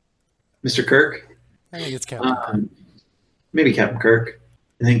 Mr. Kirk? I think it's Captain Kirk. Maybe Captain Kirk.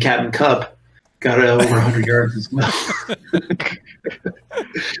 And then Captain Cup got over 100 yards as well.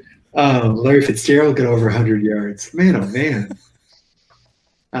 Larry Fitzgerald got over 100 yards. Man, oh, man.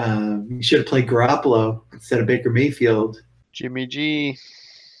 You should have played Garoppolo instead of Baker Mayfield. Jimmy G.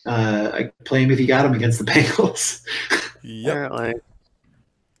 I play him if you got him against the Bengals. Yep. Apparently.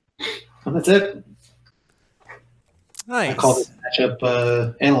 And that's it. Nice. I call this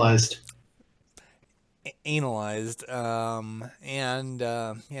matchup analyzed. Analyzed. Yeah,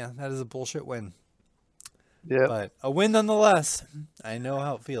 that is a bullshit win. Yeah. But a win nonetheless. I know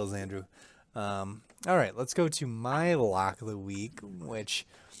how it feels, Andrew. All right, let's go to my lock of the week, which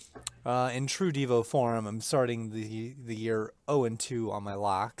in true Devo form, I'm starting the year 0-2 on my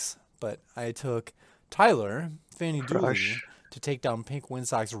locks, but I took Tyler Fanny Dooley to take down Pink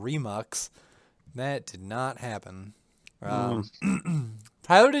Windsox Remux. That did not happen.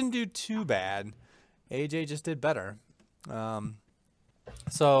 Tyler didn't do too bad. AJ just did better.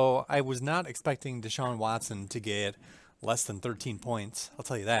 So I was not expecting Deshaun Watson to get less than 13 points. I'll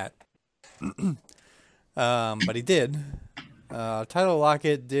tell you that. But he did. Tyler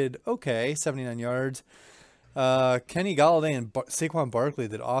Lockett did okay, 79 yards. Kenny Galladay and Saquon Barkley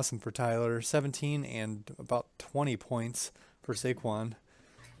did awesome for Tyler, 17 and about 20 points for Saquon.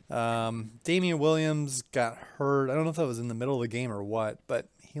 Damian Williams got hurt. I don't know if that was in the middle of the game or what, but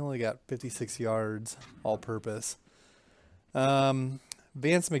he only got 56 yards all-purpose.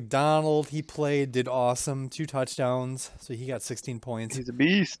 Vance McDonald, he played, did awesome, 2 touchdowns, so he got 16 points. He's a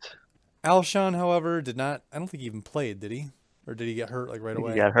beast. Alshon, however, did not. I don't think he even played, did he? Or did he get hurt like right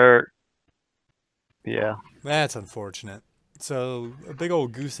away? He got hurt. Yeah. That's unfortunate. So a big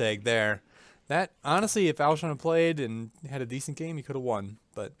old goose egg there. That honestly, if Alshon had played and had a decent game, he could have won.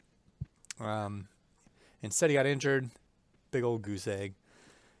 But instead, he got injured. Big old goose egg.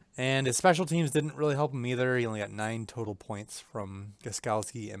 And his special teams didn't really help him either. He only got 9 total points from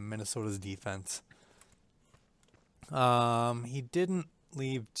Gostkowski and Minnesota's defense. He didn't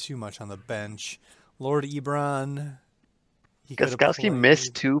leave too much on the bench. Lord Ebron. Gostkowski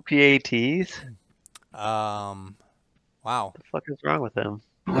missed 2 PATs? Wow. What the fuck is wrong with him?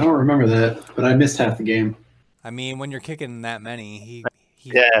 I don't remember that, but I missed half the game. I mean, when you're kicking that many, he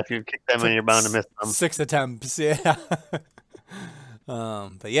if you kick them and you're bound to miss them. 6 attempts, yeah.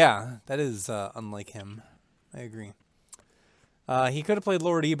 But yeah, that is unlike him. I agree. He could have played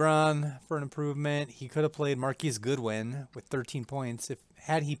Lord Ebron for an improvement. He could have played Marquise Goodwin with 13 points.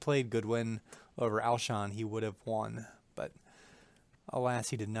 Had he played Goodwin over Alshon, he would have won. But alas,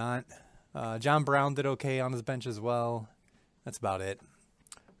 he did not. John Brown did okay on his bench as well. That's about it.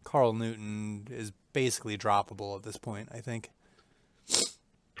 Carl Newton is basically droppable at this point, I think.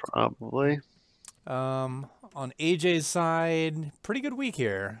 Probably. On AJ's side, pretty good week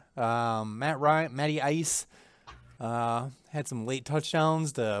here. Matty Ice had some late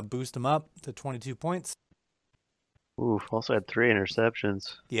touchdowns to boost him up to 22 points. Oof, also had 3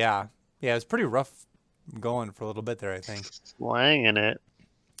 interceptions. Yeah, it was pretty rough going for a little bit there, I think. Slanging it.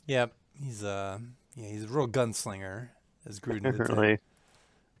 Yep, he's a real gunslinger, as Gruden would say.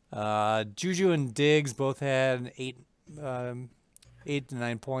 Really. Juju and Diggs both had 8 to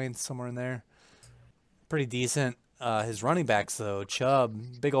 9 points, somewhere in there. Pretty decent. His running backs, though, Chubb,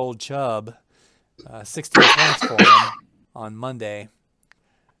 big old Chubb, 16 points for him on Monday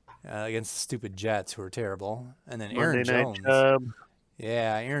against the stupid Jets, who are terrible. And then Aaron Monday Jones. Night Chubb.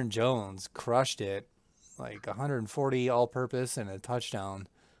 Yeah, Aaron Jones crushed it. Like 140 all-purpose and a touchdown.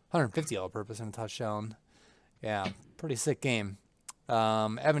 150 all-purpose and a touchdown. Yeah, pretty sick game.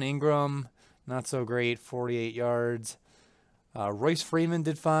 Evan Ingram, not so great, 48 yards. Royce Freeman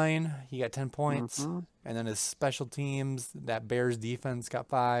did fine. He got 10 points. Mm-hmm. And then his special teams, that Bears defense got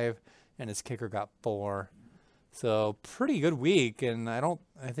 5, and his kicker got 4. So pretty good week, and I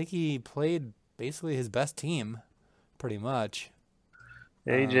think he played basically his best team, pretty much.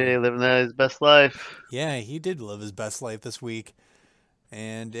 AJ living his best life. Yeah, he did live his best life this week,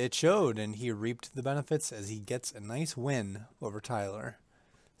 and it showed, and he reaped the benefits as he gets a nice win over Tyler.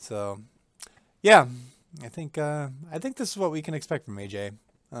 So, yeah, I think this is what we can expect from AJ.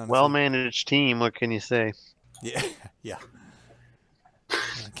 Honestly. Well-managed team. What can you say? Yeah, yeah.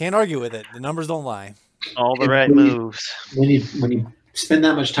 Can't argue with it. The numbers don't lie. All the right moves. When you spend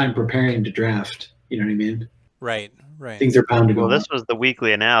that much time preparing to draft, you know what I mean? Right. Things are bound to go. Well, this was the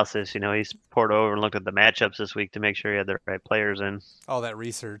weekly analysis. He's poured over and looked at the matchups this week to make sure he had the right players in. All that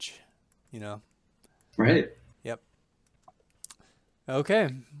research, Right. Yep. Okay.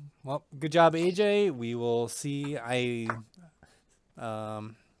 Well, good job, AJ. We will see. I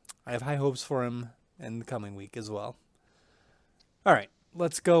have high hopes for him in the coming week as well. All right.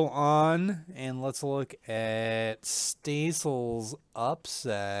 Let's go on and let's look at Stasel's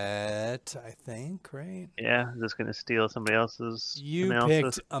upset, I think, right? Yeah, just going to steal somebody else's You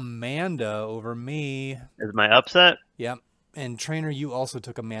analysis. picked Amanda over me. Is my upset? Yep. And Trainer, you also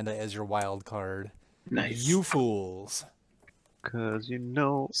took Amanda as your wild card. Nice. You fools. Because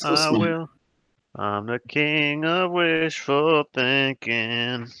So I smart. will. I'm the king of wishful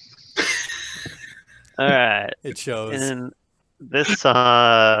thinking. All right. It shows. And this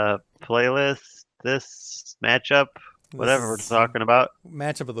playlist, this matchup, whatever we're talking about,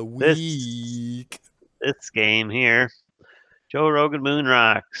 Matchup of the week. this game here, Joe Rogan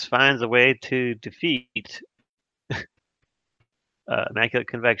Moonrocks finds a way to defeat Immaculate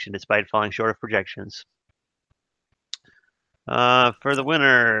Convection despite falling short of projections. For the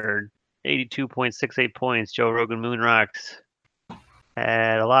winner, 82.68 points, Joe Rogan Moonrocks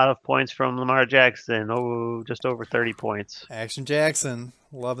had a lot of points from Lamar Jackson. Just over 30 points. Action Jackson.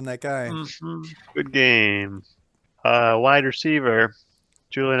 Loving that guy. Mm-hmm. Good game. Wide receiver,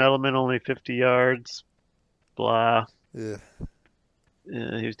 Julian Edelman, only 50 yards. Blah. Ugh.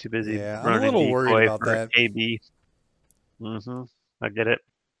 Yeah, he was too busy Yeah, I'm running a little worried decoy about for that. KB. I get it.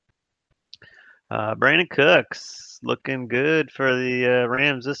 Brandon Cooks looking good for the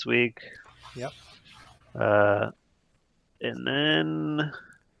Rams this week. Yep. And then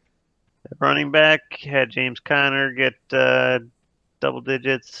running back had James Conner get double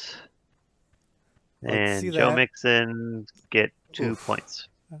digits. Let's see And Joe that. Mixon get 2 Oof. points.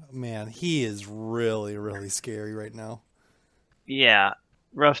 Man, he is really, really scary right now. Yeah.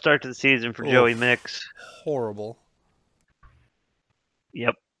 Rough start to the season for Oof. Joey Mix. Horrible.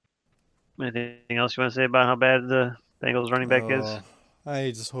 Yep. Anything else you want to say about how bad the Bengals running back is?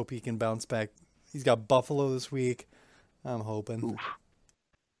 I just hope he can bounce back. He's got Buffalo this week. I'm hoping. Oof.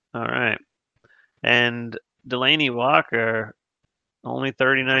 All right. And Delaney Walker, only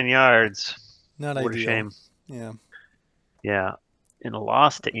 39 yards. Not What ideal. a shame. Yeah. Yeah. In a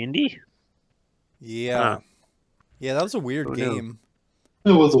loss to Indy? Yeah. Huh. Yeah, that was a weird Who knew? game.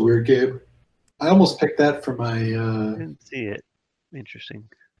 It was a weird game. I almost picked that for my Didn't see it. Interesting.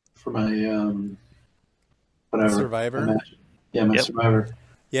 whatever. Survivor? My match. Yeah, my Yep. Survivor.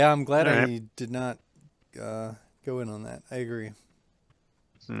 Yeah, I'm glad All I right. did not go in on that. I agree.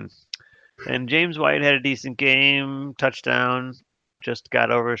 And James White had a decent game, touchdown, just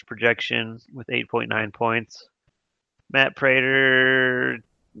got over his projection with 8.9 points. Matt Prater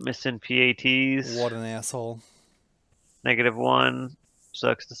missing PATs, What an asshole. -1,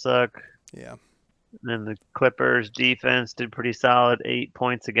 sucks to suck. Yeah. And then the Clippers defense did pretty solid, 8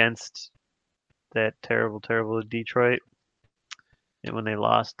 points against that terrible, terrible Detroit. And when they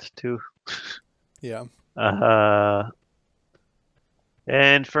lost too. Yeah.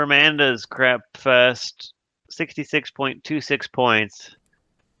 And for Amanda's crap fest, 66.26 points.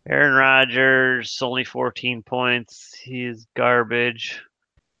 Aaron Rodgers, only 14 points. He's garbage.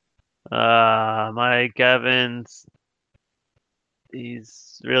 Mike Evans,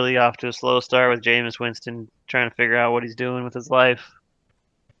 he's really off to a slow start with Jameis Winston trying to figure out what he's doing with his life.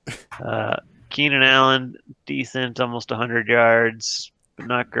 Keenan Allen, decent, almost 100 yards, but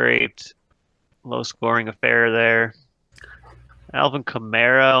not great. Low scoring affair there. Alvin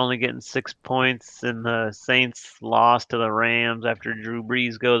Kamara only getting 6 points, and the Saints lost to the Rams after Drew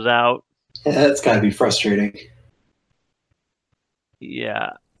Brees goes out. Yeah, that's got to be frustrating.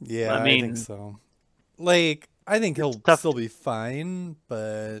 Yeah. Yeah, I I mean- think so. Like, I think he'll tough. still be fine,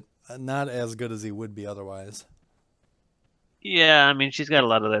 but not as good as he would be otherwise. Yeah, I mean, she's got a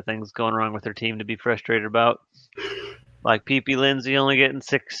lot of other things going wrong with her team to be frustrated about. Like P.P. Lindsay only getting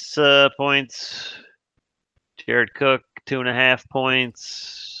 6 points. Jared Cook, 2.5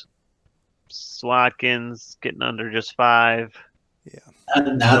 points. Swatkins getting under just 5. Yeah.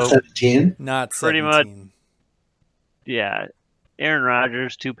 Not 17? Not pretty 17. much. Yeah. Aaron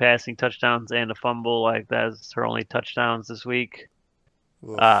Rodgers, 2 passing touchdowns and a fumble. Like, that's her only touchdowns this week.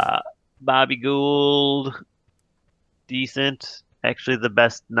 Bobby Gould, decent. Actually, the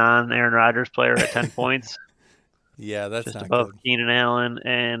best non-Aaron Rodgers player at 10 points. Yeah, that's just not above good. Keenan Allen.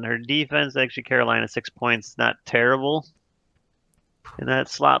 And her defense, actually, Carolina, 6 points. Not terrible in that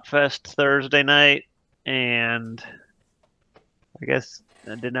slop fest Thursday night. And I guess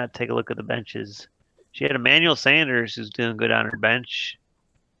I did not take a look at the benches. She had Emmanuel Sanders, who's doing good on her bench.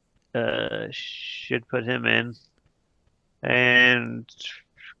 Should put him in. And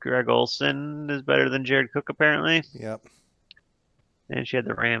Greg Olsen is better than Jared Cook, apparently. Yep. And she had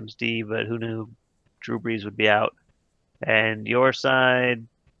the Rams D, but who knew Drew Brees would be out. And your side,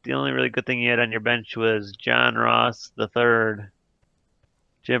 the only really good thing you had on your bench was John Ross the third.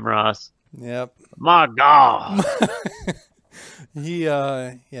 Jim Ross. Yep. My God. He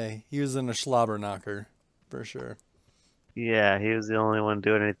was in a slobber knocker for sure. Yeah, he was the only one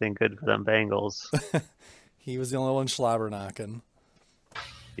doing anything good for them Bengals. He was the only one slobber knocking.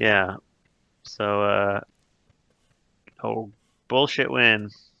 Yeah. So, bullshit win.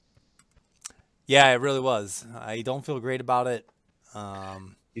 Yeah, it really was. I don't feel great about it.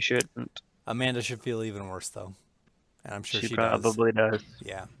 You shouldn't. Amanda should feel even worse though, and I'm sure she probably does.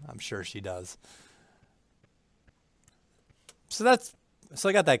 Yeah, I'm sure she does. So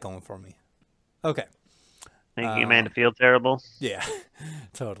I got that going for me. Okay. Making Amanda feel terrible. Yeah,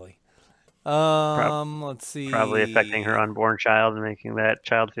 totally. Let's see. Probably affecting her unborn child and making that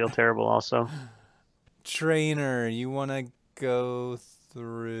child feel terrible also. Trainer, you want to go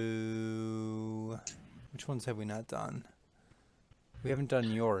through... Which ones have we not done? We haven't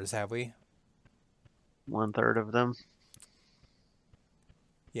done yours, have we? 1/3 of them.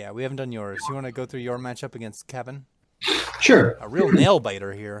 Yeah, we haven't done yours. You want to go through your matchup against Kevin? Sure. A real nail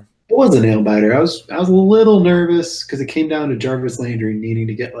biter here. It was a nail biter. I was a little nervous because it came down to Jarvis Landry needing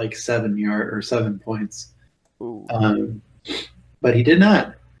to get like 7 points. But he did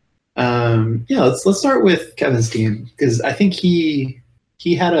not. Let's start with Kevin's team because I think he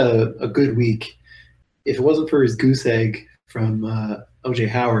had a good week. If it wasn't for his goose egg from OJ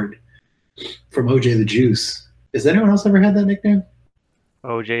Howard, from OJ the Juice. Has anyone else ever had that nickname?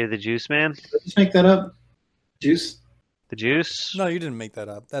 OJ the Juice Man? Did I just make that up? Juice? The Juice? No, you didn't make that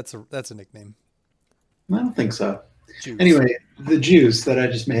up. That's a nickname. I don't think so. Juice. Anyway, the Juice that I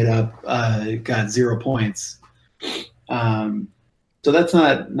just made up got 0 points. So that's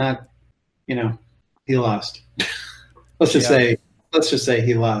not he lost. let's just say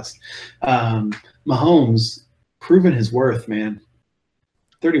he lost. Mahomes proven his worth, man.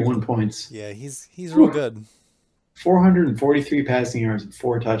 31 points. Yeah, he's real good. 443 passing yards and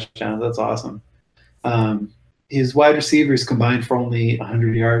 4 touchdowns. That's awesome. His wide receivers combined for only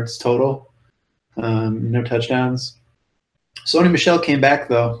 100 yards total. No touchdowns. Sony Michel came back,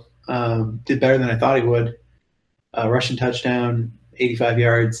 though. Did better than I thought he would. Rushing touchdown, 85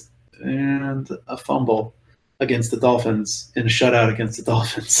 yards, and a fumble against the Dolphins in a shutout against the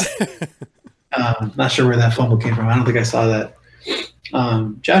Dolphins. Not sure where that fumble came from. I don't think I saw that.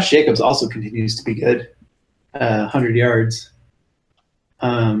 Josh Jacobs also continues to be good. 100 yards.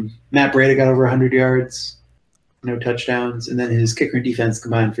 Matt Breida got over 100 yards. No touchdowns. And then his kicker and defense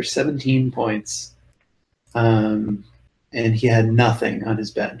combined for 17 points. And he had nothing on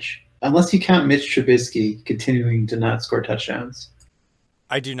his bench. Unless you count Mitch Trubisky continuing to not score touchdowns.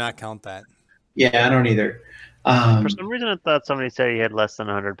 I do not count that. Yeah, I don't either. For some reason, I thought somebody said he had less than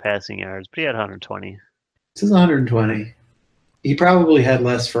 100 passing yards, but he had 120. This is 120. He probably had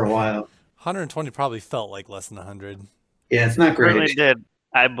less for a while. 120 probably felt like less than 100. Yeah, it's not great. It really did.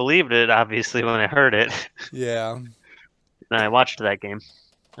 I believed it, obviously, when I heard it. Yeah. And I watched that game.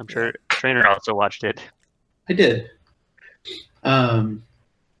 I'm sure Trainer also watched it. I did.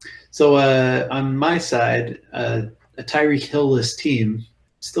 So on my side, a Tyreek Hill-less team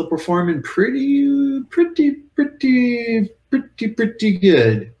still performing pretty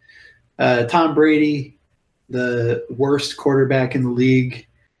good. Tom Brady, the worst quarterback in the league.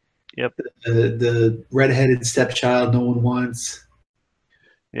 Yep. The redheaded stepchild no one wants.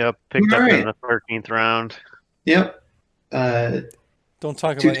 Yep. Picked up in the 13th round. Yep. Don't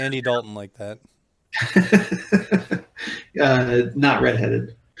talk about Andy Dalton like that. Not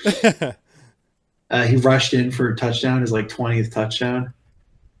redheaded. He rushed in for a touchdown, his like 20th touchdown.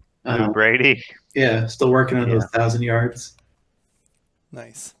 Brady. Yeah, still working on those 1,000 yards.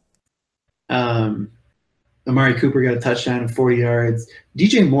 Nice. Amari Cooper got a touchdown and 40 yards.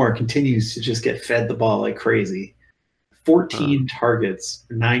 DJ Moore continues to just get fed the ball like crazy. 14 targets,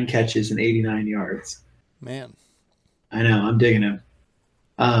 9 catches, and 89 yards. Man. I know, I'm digging him.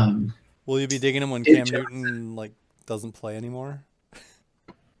 Will you be digging him when Cam Newton like doesn't play anymore?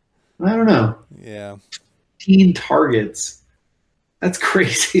 I don't know. Yeah. 15 targets. That's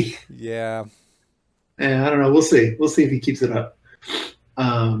crazy. Yeah. Yeah, I don't know. We'll see. We'll see if he keeps it up.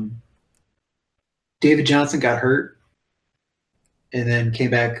 David Johnson got hurt and then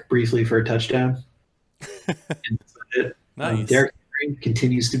came back briefly for a touchdown. And that's it. Nice. Derrick Henry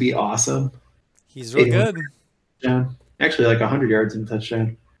continues to be awesome. He's real good. Touchdown. Actually, like 100 yards in a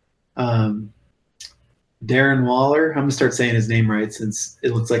touchdown. Darren Waller. I'm going to start saying his name right since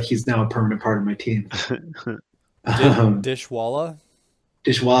it looks like he's now a permanent part of my team. Dishwalla?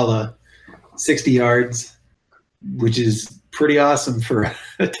 Dishwalla, 60 yards, which is pretty awesome for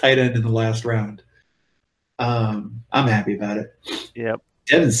a tight end in the last round. I'm happy about it. Yep.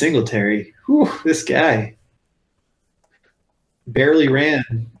 Devin Singletary, this guy barely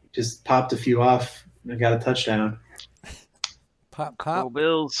ran, just popped a few off and got a touchdown. Pop. Go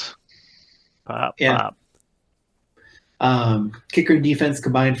Bills. Pop. Kicker and defense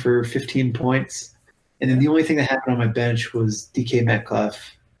combined for 15 points. And then the only thing that happened on my bench was DK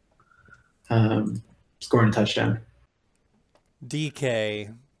Metcalf scoring a touchdown.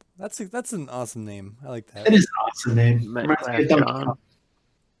 DK. That's an awesome name. I like that. That is an awesome name.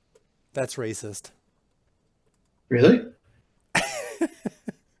 That's racist. Really?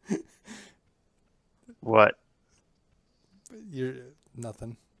 What? You're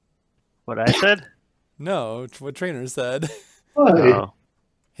nothing. What I said? No, what Trainer said. Oh.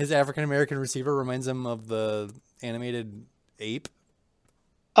 His African American receiver reminds him of the animated ape.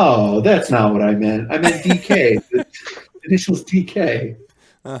 Oh, that's not what I meant. I meant DK. The initials DK.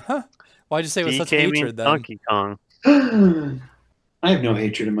 Uh-huh. Why'd you say it with DK such hatred then? Donkey Kong. I have no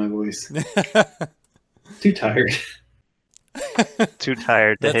hatred in my voice. Too tired. Too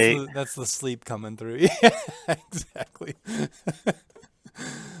tired to hate. That's the sleep coming through. Yeah, exactly.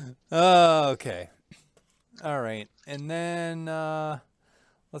 Okay. All right. And then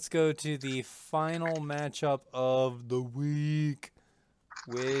let's go to the final matchup of the week,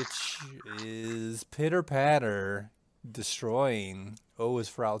 which is Pitter Patter destroying O is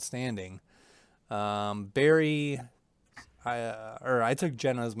for outstanding. Barry, I took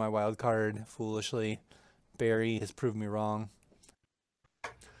Jenna as my wild card foolishly. Barry has proved me wrong.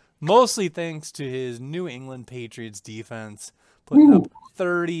 Mostly thanks to his New England Patriots defense putting up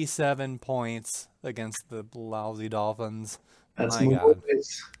 37 points against the lousy Dolphins. That's my God.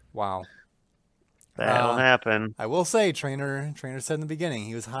 Wow. That'll happen. I will say, Trainer said in the beginning,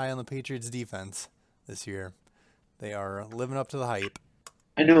 he was high on the Patriots defense this year. They are living up to the hype.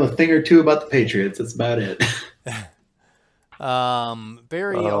 I know a thing or two about the Patriots. That's about it.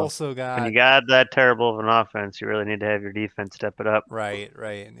 Barry also got... When you got that terrible of an offense, you really need to have your defense step it up. Right.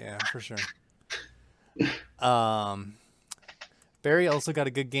 Yeah, for sure. Barry also got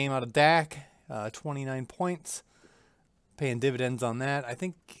a good game out of Dak, 29 points, paying dividends on that. I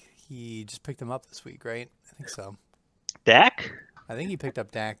think he just picked him up this week, right? I think so. Dak? I think he picked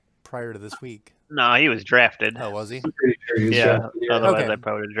up Dak prior to this week. No, he was drafted. Oh, was he? I'm pretty sure he was drafted. Otherwise Okay. I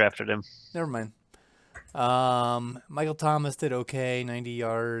probably would have drafted him. Never mind. Michael Thomas did okay, 90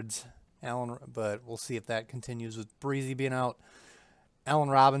 yards. But we'll see if that continues with Breezy being out. Allen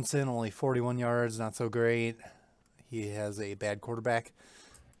Robinson, only 41 yards, not so great. He has a bad quarterback.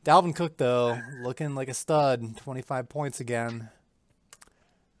 Dalvin Cook, though, looking like a stud, 25 points again.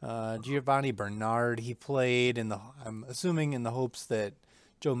 Giovanni Bernard, he played I'm assuming in the hopes that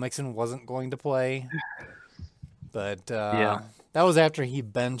Joe Mixon wasn't going to play. But that was after he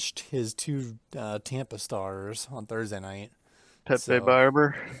benched his 2 Tampa stars on Thursday night. Pepe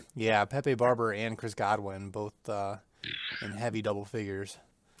Barber. Yeah, Pepe Barber and Chris Godwin, both in heavy double figures.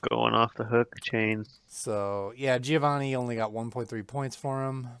 Going off the hook chain. So, yeah, Giovanni only got 1.3 points for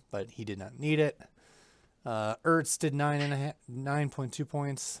him, but he did not need it. Ertz did 9.2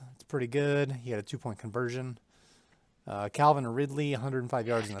 points. It's pretty good. He had a 2-point conversion. Calvin Ridley, 105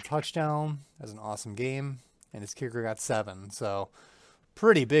 yards and a touchdown. That's an awesome game. And his kicker got 7. So,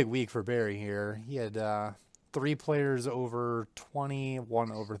 pretty big week for Barry here. He had 3 players over 20,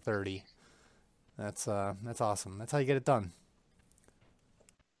 1 over 30. That's awesome. That's how you get it done.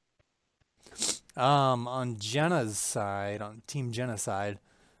 On Jenna's side, on Team Jenna's side,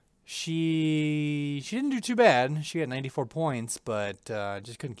 she didn't do too bad. She got 94 points, but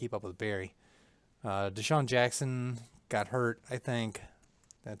just couldn't keep up with Barry. Deshaun Jackson got hurt, I think.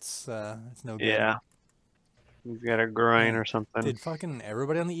 That's no good. Yeah. He's got a groin or something. Did fucking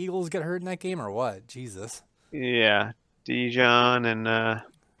everybody on the Eagles get hurt in that game or what? Jesus. Yeah. Dijon and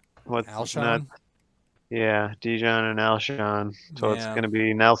what's Alshon? Yeah, Dijon and Alshon. So it's Yeah. going to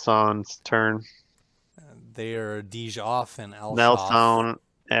be Nelson's turn. They are Dijoff and Alshon. Nelson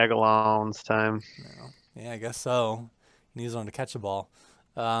Aguilon's time. No. Yeah, I guess so. He needs one to catch the ball.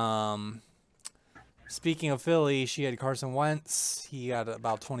 Speaking of Philly, she had Carson Wentz. He got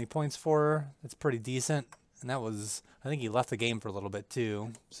about 20 points for her. That's pretty decent. And that was, I think he left the game for a little bit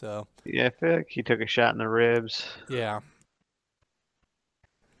too. So yeah, I feel like he took a shot in the ribs. Yeah.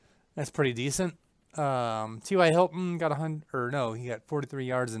 That's pretty decent. T.Y. Hilton got he got 43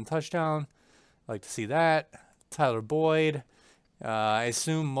 yards and touchdown. I like to see that. Tyler Boyd, I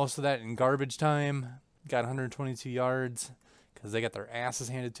assume most of that in garbage time. Got 122 yards because they got their asses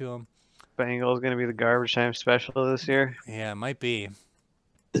handed to them. Bengals going to be the garbage time special this year. Yeah, it might be.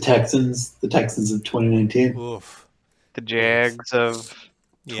 The Texans of 2019. Oof. The Jags of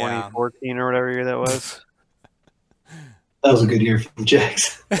 2014 or whatever year that was. That was a good year for the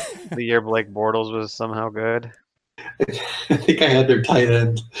Jags. The year Blake Bortles was somehow good. I think I had their tight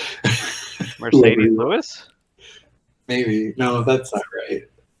end. Mercedes Lewis? Maybe. No, that's not right.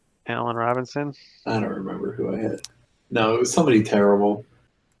 Allen Robinson? I don't remember who I had. No, it was somebody terrible.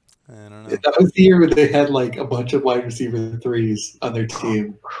 I don't know. That was the year where they had like a bunch of wide receiver threes on their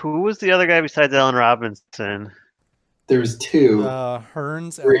team. Who was the other guy besides Allen Robinson? There's two. Alan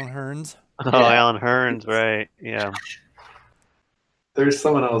Hearns. Oh, yeah. Alan Hearns, right. Yeah. There's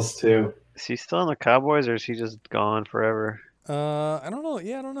someone else too. Is he still in the Cowboys or is he just gone forever? I don't know.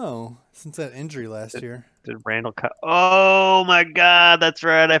 Yeah, I don't know. Since that injury last year. Did Randall Oh my God, that's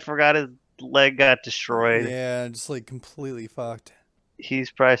right. I forgot his leg got destroyed. Yeah, just like completely fucked.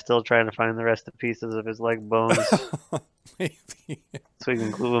 He's probably still trying to find the rest of the pieces of his leg bones. Maybe. So he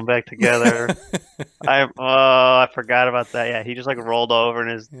can glue them back together. I forgot about that. Yeah, he just like rolled over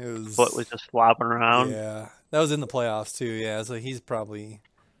and his foot was just flopping around. Yeah, that was in the playoffs too. Yeah, so he probably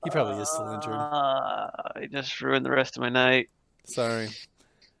is still injured. He just ruined the rest of my night. Sorry.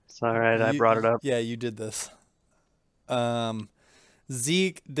 It's all right. I brought it up. Yeah, you did this.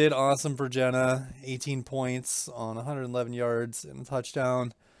 Zeke did awesome for Jenna. 18 points on 111 yards and a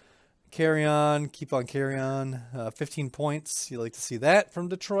touchdown. Keep on carry on. 15 points. You like to see that from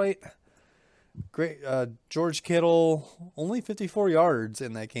Detroit. Great. George Kittle, only 54 yards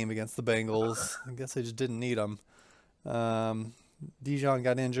in that game against the Bengals. I guess they just didn't need him. Dijon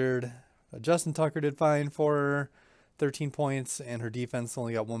got injured. Justin Tucker did fine for her. 13 points, and her defense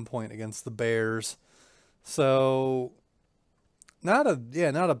only got 1 point against the Bears. So not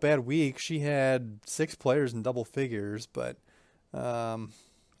a bad week. She had 6 players in double figures, but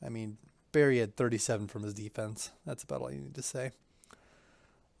Barry had 37 from his defense. That's about all you need to say.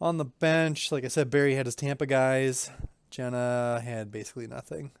 On the bench, like I said, Barry had his Tampa guys. Jenna had basically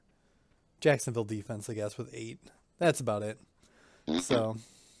nothing. Jacksonville defense, I guess, with 8. That's about it. So,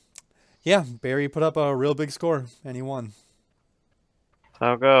 yeah, Barry put up a real big score, and he won.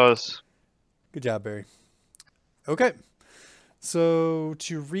 How it goes. Good job, Barry. Okay. So,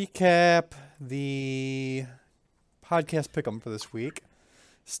 to recap the podcast pick'em for this week,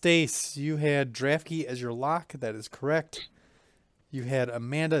 Stace, you had Draftkey as your lock. That is correct. You had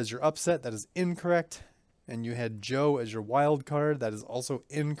Amanda as your upset. That is incorrect. And you had Joe as your wild card. That is also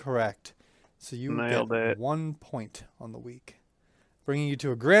incorrect. So you get 1 point on the week, bringing you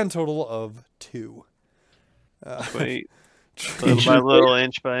to a grand total of 2. Sweet. Little by little,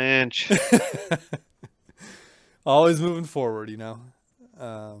 inch by inch. Always moving forward, you know.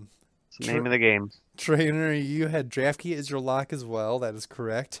 It's the name of the game. Trainer, you had Draftkey as your lock as well. That is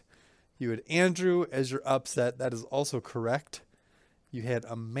correct. You had Andrew as your upset. That is also correct. You had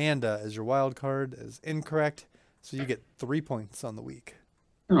Amanda as your wild card. That is incorrect. So you get 3 points on the week.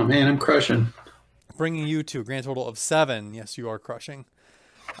 Oh, man, I'm crushing. Bringing you to a grand total of 7. Yes, you are crushing.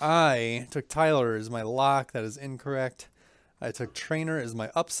 I took Tyler as my lock. That is incorrect. I took Trainer as my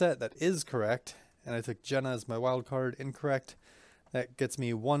upset. That is correct. And I took Jenna as my wild card. Incorrect. That gets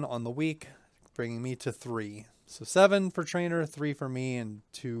me 1 on the week, bringing me to 3. So 7 for Trainer, 3 for me, and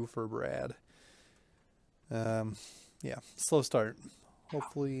 2 for Brad. Yeah, slow start.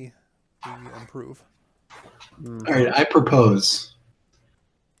 Hopefully we improve. All right, I propose.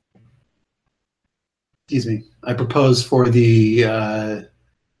 Excuse me. I propose for the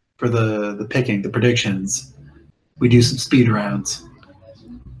picking, the predictions. We do some speed rounds.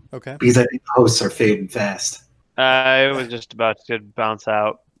 Okay. Because I think the hosts are fading fast. I was just about to bounce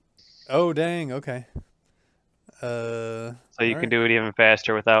out. Oh, dang. Okay. So So you can do it even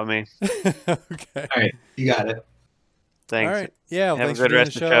faster without me. Okay. All right, you got it. Thanks. All right. Yeah. Well, Have a thanks good for doing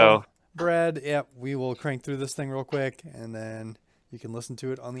rest the of the show. Brad. Yeah, we will crank through this thing real quick, and then you can listen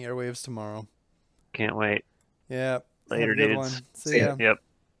to it on the airwaves tomorrow. Can't wait. Yeah. Later, Have a good dudes. one. See ya. Yep.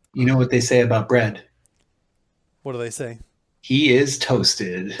 You know what they say about bread? What do they say? He is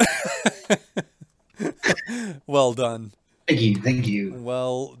toasted. Well done. Thank you.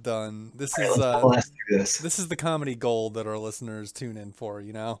 Well done. This All is right, let's blast through this. this is the comedy gold that our listeners tune in for.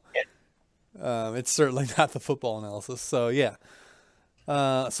 It's certainly not the football analysis. So yeah.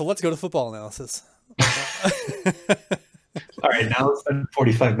 So let's go to football analysis. All right, now let's spend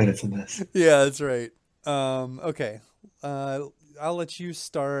 45 minutes in this. Yeah, that's right. Okay. I'll let you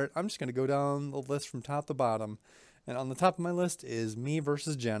start. I'm just going to go down the list from top to bottom. And on the top of my list is me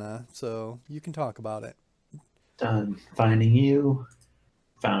versus Jenna. So you can talk about it. Done. Finding you.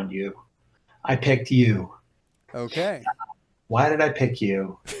 Found you. I picked you. Okay. Why did I pick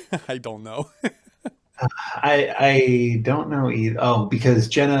you? I don't know. I don't know either. Oh, because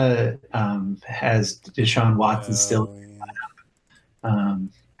Jenna has Deshaun Watson still,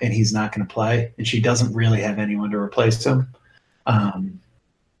 and he's not going to play, and she doesn't really have anyone to replace him.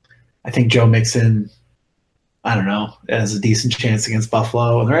 I think Joe Mixon, I don't know, has a decent chance against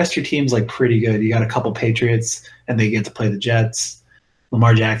Buffalo, and the rest of your team's like pretty good. You got a couple Patriots, and they get to play the Jets.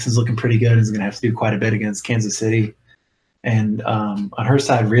 Lamar Jackson's looking pretty good. He's going to have to do quite a bit against Kansas City. And on her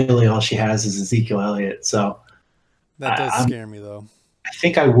side, really, all she has is Ezekiel Elliott. So that does scare me, though. I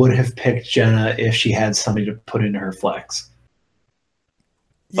think I would have picked Jenna if she had somebody to put into her flex.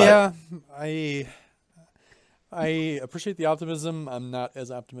 But, yeah, I appreciate the optimism. I'm not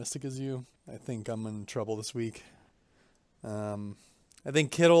as optimistic as you. I think I'm in trouble this week. I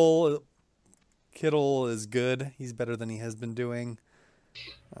think Kittle is good. He's better than he has been doing.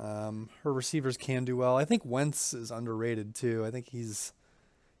 Her receivers can do well. I think Wentz is underrated too. I think he's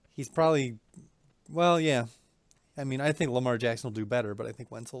probably, well, yeah. I mean, I think Lamar Jackson will do better, but I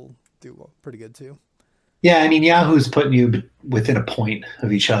think Wentz will do pretty good too. Yeah, I mean, Yahoo's putting you within a point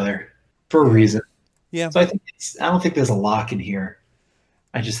of each other for a reason. Yeah. So I don't think there's a lock in here.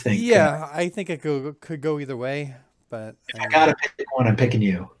 I just think. Yeah, I think it could go either way, but if I gotta pick one, I'm picking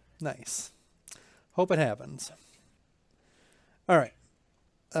you. Nice. Hope it happens. All right.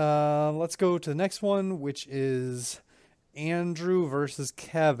 Let's go to the next one, which is Andrew versus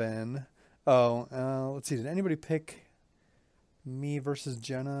Kevin. Let's see. Did anybody pick me versus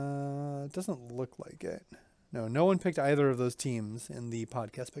Jenna? It doesn't look like it. No one picked either of those teams in the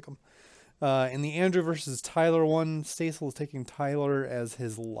podcast pick'em. In the Andrew versus Tyler one, Stacel is taking Tyler as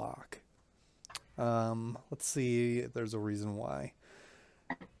his lock. Let's see if there's a reason why.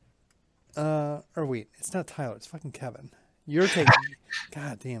 Or wait, it's not Tyler. It's fucking Kevin. You're taking.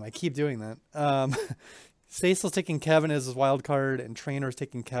 God damn, I keep doing that. Stacel's taking Kevin as his wild card, and Trainer's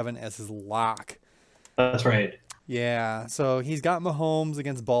taking Kevin as his lock. That's right. Yeah, so he's got Mahomes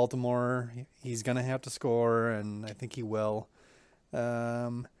against Baltimore. He's gonna have to score, and I think he will.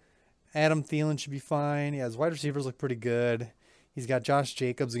 Adam Thielen should be fine. Yeah, his wide receivers look pretty good. He's got Josh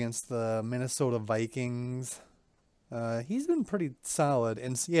Jacobs against the Minnesota Vikings. He's been pretty solid,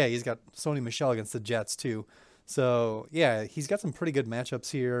 and yeah, he's got Sony Michel against the Jets too. So, yeah, he's got some pretty good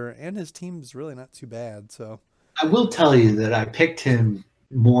matchups here, and his team's really not too bad. So I will tell you that I picked him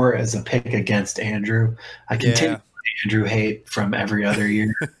more as a pick against Andrew. I continue Andrew hate from every other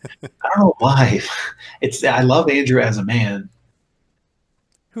year. I don't know why. I love Andrew as a man.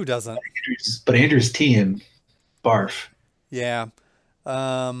 Who doesn't? But Andrew's team, barf. Yeah.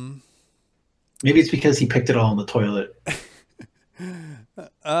 Maybe it's because he picked it all in the toilet.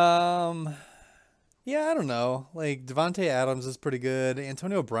 Yeah, I don't know. Like, Devontae Adams is pretty good.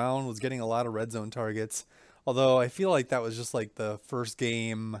 Antonio Brown was getting a lot of red zone targets. Although I feel like that was just like the first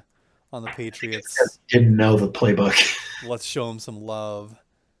game on the Patriots. Didn't know the playbook. Let's show him some love.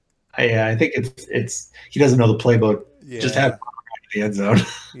 I think it's he doesn't know the playbook. Yeah. Just have the end zone.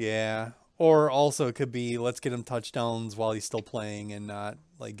 Yeah. Or also it could be let's get him touchdowns while he's still playing and not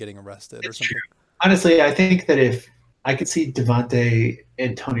like getting arrested or something. True. Honestly, I think that if I could see Devontae,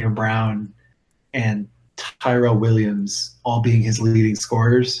 Antonio Brown, and Tyrell Williams all being his leading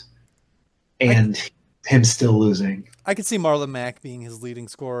scorers, and him still losing. I could see Marlon Mack being his leading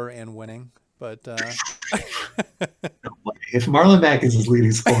scorer and winning, but if Marlon Mack is his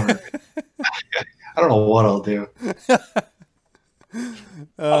leading scorer, I don't know what I'll do. I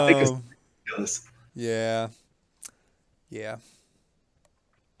think it's ridiculous. Yeah.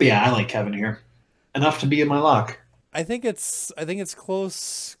 But yeah, I like Kevin here. Enough to be in my lock. I think it's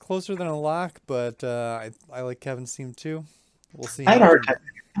closer than a lock, but I like Kevin's team too. We'll see. I had a hard time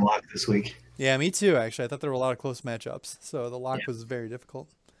the lock this week. Yeah, me too, actually. I thought there were a lot of close matchups, so the lock was very difficult.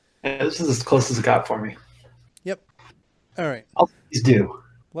 Yeah, this is as close as it got for me. Yep. All right. Please do.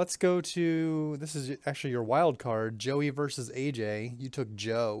 Let's go to, this is actually your wild card, Joey versus AJ. You took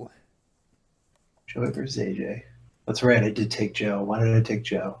Joe. Joey versus AJ. That's right, I did take Joe. Why did I take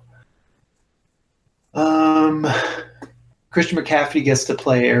Joe? Christian McCaffrey gets to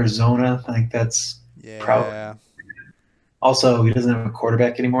play Arizona. I think that's proud. Also, he doesn't have a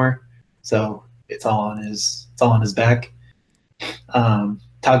quarterback anymore, so it's all on his back.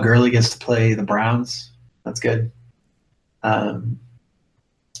 Todd Gurley gets to play the Browns. That's good.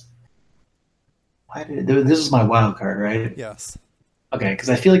 This is my wild card, right? Yes. Okay, because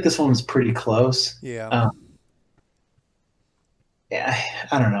I feel like this one was pretty close. Yeah. Yeah,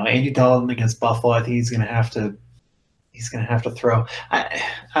 I don't know. Andy Dalton against Buffalo. I think he's gonna have to throw. I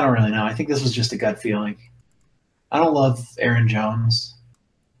don't really know. I think this was just a gut feeling. I don't love Aaron Jones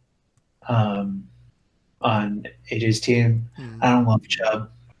on AJ's team. I don't love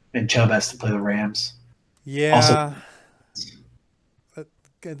Chubb, and Chubb has to play the Rams. Yeah. Also, I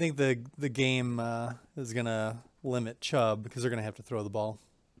think the game is gonna limit Chubb because they're gonna have to throw the ball.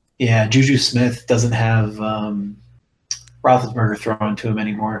 Yeah, Juju Smith doesn't have Roethlisberger throwing to him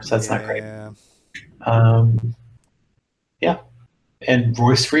anymore, so that's not great. Yeah, and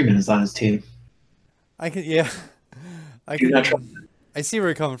Royce Freeman is on his team. I see where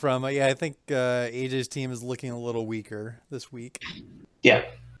you're coming from. Yeah, I think AJ's team is looking a little weaker this week. Yeah,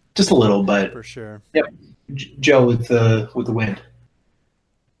 just a little, but for sure. Yep, Joe with the win.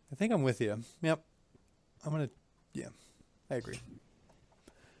 I think I'm with you. Yep, I agree.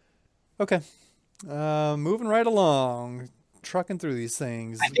 Okay, moving right along, trucking through these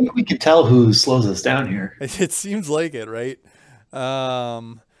things. I think we can tell who slows us down here. It seems like it, right?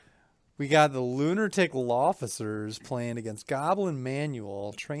 We got the Lunatic Lawficers playing against Goblin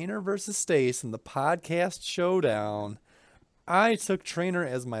Manual, Trainer versus Stace in the podcast showdown. I took Trainer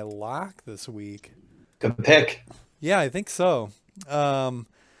as my lock this week. Good pick. Yeah, I think so.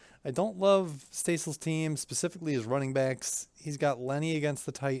 I don't love Stace's team, specifically his running backs. He's got Lenny against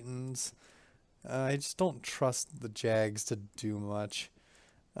the Titans. I just don't trust the Jags to do much.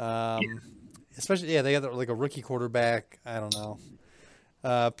 Especially, they got like a rookie quarterback. I don't know.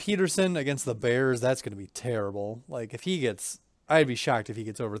 Peterson against the Bears, that's going to be terrible. Like, I'd be shocked if he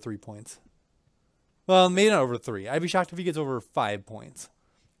gets over 3 points. Well, maybe not over 3. I'd be shocked if he gets over 5 points.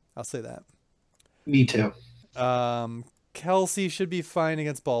 I'll say that. Me too. Kelsey should be fine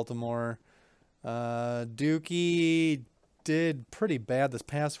against Baltimore. Dookie did pretty bad this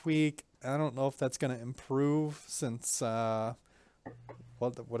past week. I don't know if that's going to improve since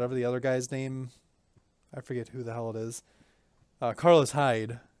whatever the other guy's name, I forget who the hell it is. Carlos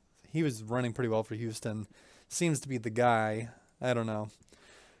Hyde, he was running pretty well for Houston. Seems to be the guy. I don't know.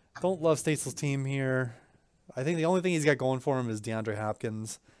 Don't love Statesville's team here. I think the only thing he's got going for him is DeAndre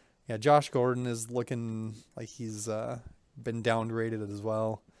Hopkins. Yeah, Josh Gordon is looking like he's been downgraded as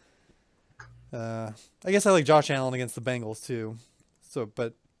well. I guess I like Josh Allen against the Bengals too.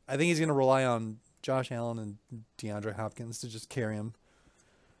 But I think he's going to rely on Josh Allen and DeAndre Hopkins to just carry him.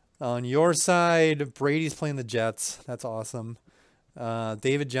 On your side, Brady's playing the Jets. That's awesome.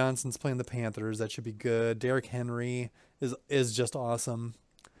 David Johnson's playing the Panthers. That should be good. Derrick Henry is just awesome.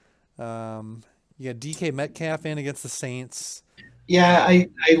 You got DK Metcalf in against the Saints. Yeah, I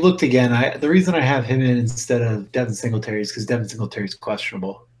looked again. The reason I have him in instead of Devin Singletary is because Devin Singletary is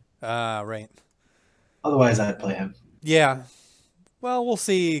questionable. Right. Otherwise, I'd play him. Yeah. Well, we'll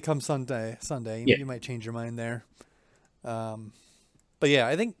see come Sunday. Yeah. You might change your mind there. But yeah,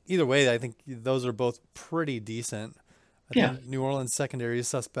 I think either way, I think those are both pretty decent. I think New Orleans secondary is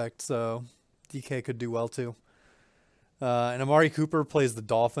suspect, so DK could do well too. And Amari Cooper plays the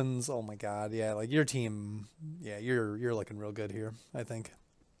Dolphins. Oh my God, yeah, like your team, yeah, you're looking real good here. I think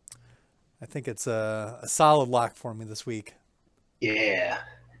it's a solid lock for me this week. Yeah,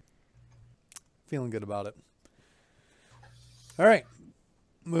 feeling good about it. All right,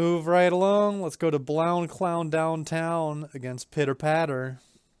 move right along. Let's go to Blown Clown Downtown against Pitter Patter.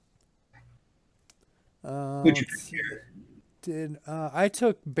 Who'd you pick here? I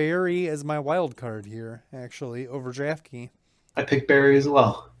took Barry as my wild card here, actually, over DraftKey. I picked Barry as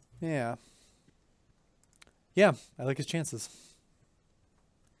well. Yeah, I like his chances.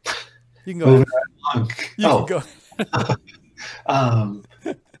 You can go ahead. You can go.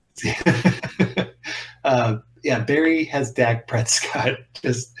 Yeah, Barry has Dak Prescott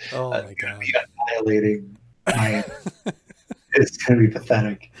just my God. annihilating Miami. It's going to be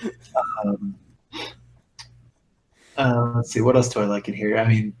pathetic. Let's see, what else do I like in here? I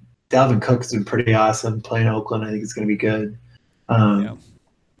mean, Dalvin Cook's been pretty awesome playing Oakland. I think it's going to be good.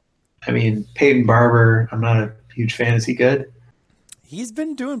 I mean, Peyton Barber, I'm not a huge fan. Is he good? He's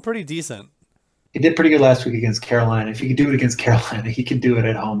been doing pretty decent. He did pretty good last week against Carolina. If he could do it against Carolina, he can do it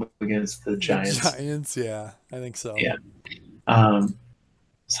at home against the Giants. The Giants, yeah, I think so. Yeah.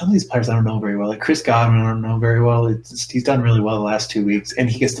 Some of these players I don't know very well. Like Chris Godwin, I don't know very well. He's done really well the last 2 weeks, and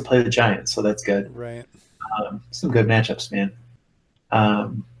he gets to play the Giants, so that's good. Right. Some good matchups, man.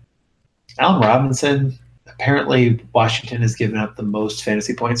 Allen Robinson, apparently Washington has given up the most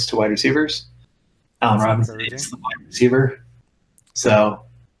fantasy points to wide receivers. Allen Robinson is the wide receiver, so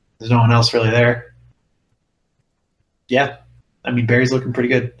there's no one else really there. Yeah, I mean, Barry's looking pretty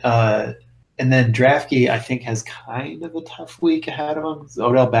good. And then Draftkey, I think, has kind of a tough week ahead of him.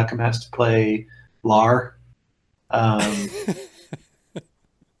 Odell Beckham has to play Lar. And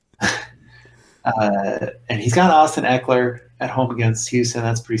he's got Austin Eckler at home against Houston.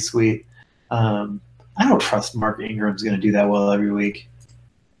 That's pretty sweet. I don't trust Mark Ingram's going to do that well every week.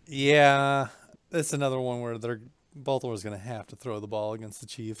 Yeah, that's another one where Baltimore's going to have to throw the ball against the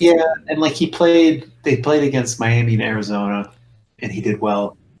Chiefs. Yeah, and like they played against Miami and Arizona, and he did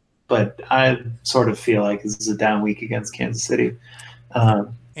well. But I sort of feel like this is a down week against Kansas City.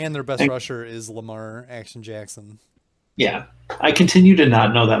 And their best rusher is Lamar Action Jackson. Yeah. I continue to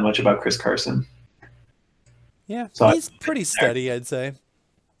not know that much about Chris Carson. Yeah, so he's pretty steady, I'd say.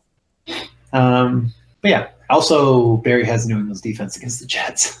 But yeah, also Barry has New England's defense against the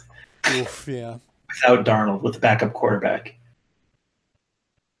Jets. Oof, yeah. Without Darnold, with the backup quarterback.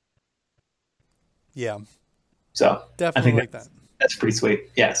 Yeah. So definitely like that. That's pretty sweet.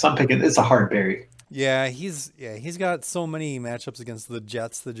 Yeah, so I'm picking. It's a hard Barry. Yeah, he's got so many matchups against the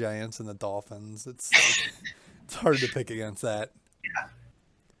Jets, the Giants, and the Dolphins. It's hard to pick against that. Yeah.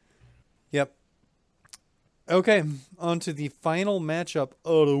 Yep. Okay, on to the final matchup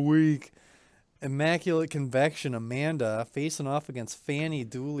of the week. Immaculate Convection Amanda facing off against Fanny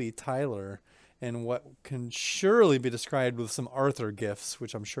Dooley Tyler in what can surely be described with some Arthur gifts,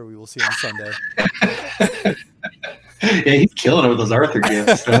 which I'm sure we will see on Sunday. Yeah, he's killing it with those Arthur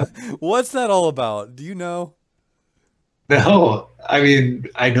gifts. Huh? What's that all about? Do you know? No, I mean,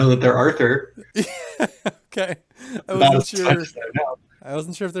 I know that they're Arthur. Okay. I wasn't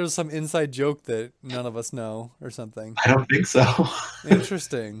sure if there was some inside joke that none of us know or something. I don't think so.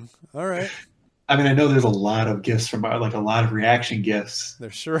 Interesting. All right. I mean, I know there's a lot of gifts from, like, a lot of reaction gifts. There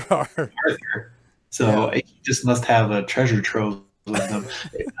sure are. Arthur. So he just must have a treasure trove with him.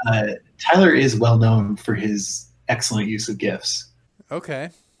 Tyler is well known for his excellent use of gifts. Okay.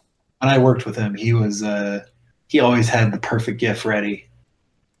 When I worked with him, he always had the perfect gift ready.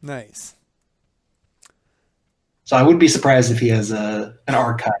 Nice. So I wouldn't be surprised if he has an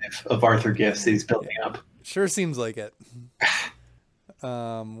archive of Arthur gifts that he's building up. Sure seems like it.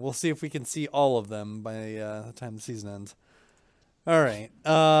 We'll see if we can see all of them by the time the season ends. All right.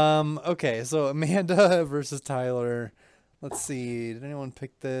 Okay, so Amanda versus Tyler. Let's see. Did anyone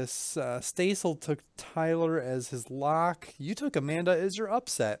pick this? Stasel took Tyler as his lock. You took Amanda as your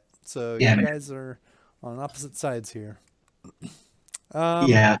upset. So you guys are on opposite sides here.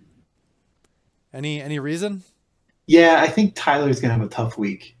 Yeah. Any reason? Yeah, I think Tyler's gonna have a tough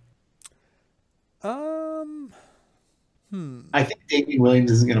week. I think Damian Williams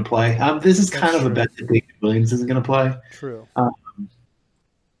isn't gonna play. This is kind of a bet that Damian Williams isn't gonna play. True.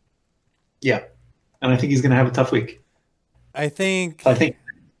 Yeah, and I think he's gonna have a tough week. I think a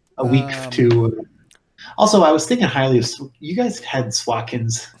week to. Also, I was thinking highly of you guys. Had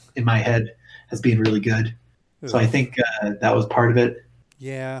Swatkins in my head as being really good, so I think that was part of it.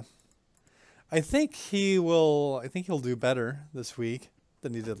 Yeah, I think he'll do better this week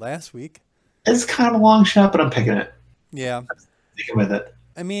than he did last week. It's kind of a long shot, but I'm picking it. Yeah, I'm sticking with it.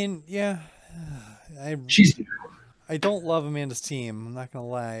 I mean, yeah, I don't love Amanda's team. I'm not gonna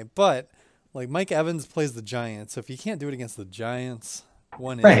lie, but. Like, Mike Evans plays the Giants, so if you can't do it against the Giants,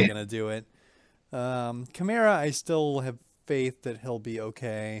 one is going to do it. Kamara, I still have faith that he'll be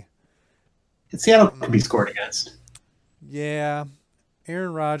okay. Seattle can be scored against. Yeah.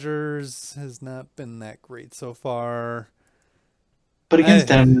 Aaron Rodgers has not been that great so far. But against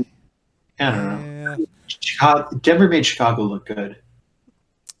them, I don't know. Denver made Chicago look good.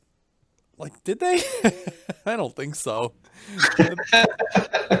 Like, did they? I don't think so.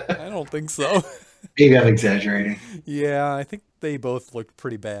 I don't think so. Maybe I'm exaggerating. Yeah, I think they both looked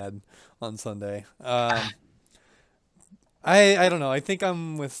pretty bad on Sunday. I don't know. I think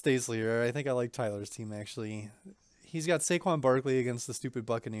I'm with Staisley here. I think I like Tyler's team, actually. He's got Saquon Barkley against the stupid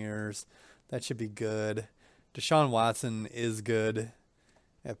Buccaneers. That should be good. Deshaun Watson is good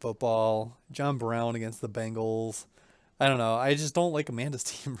at football. John Brown against the Bengals. I don't know. I just don't like Amanda's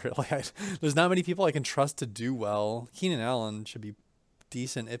team, really. There's not many people I can trust to do well. Keenan Allen should be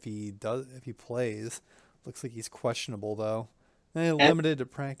decent if he plays. Looks like he's questionable though. Limited to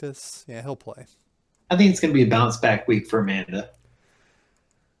practice. Yeah, he'll play. I think it's going to be a bounce back week for Amanda.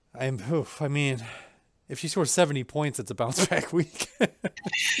 I mean, if she scores 70 points, it's a bounce back week.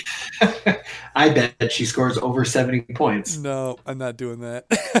 I bet she scores over 70 points. No, I'm not doing that.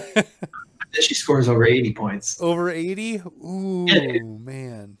 I bet she scores over 80 points. Over 80? Ooh, Yeah.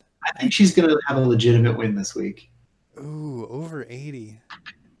 Man. I think she's going to have a legitimate win this week. Ooh, over 80.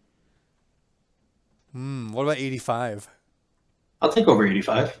 What about 85? I'll take over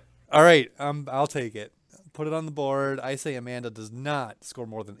 85. All right, I'll take it. Put it on the board. I say Amanda does not score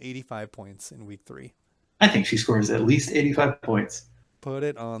more than 85 points in week 3. I think she scores at least 85 points. Put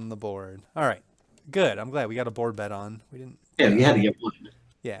it on the board. All right, good. I'm glad we got a board bet on. We didn't. Yeah, we had to get one.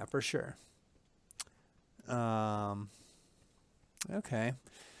 Yeah, for sure. Okay.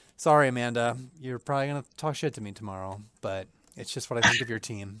 Sorry, Amanda. You're probably gonna talk shit to me tomorrow, but it's just what I think of your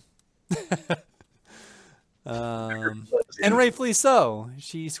team. And rightfully so.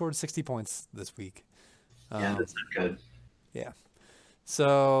 She scored 60 points this week. Yeah, that's not good. Yeah.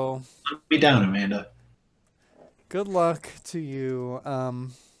 So Put me down, Amanda. good luck to you.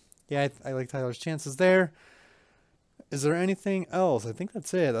 Yeah, I like Tyler's chances there. Is there anything else? I think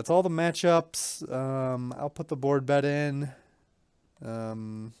that's it. That's all the matchups. I'll put the board bet in.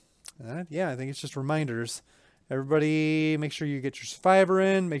 Yeah, I think it's just reminders. Everybody, make sure you get your Survivor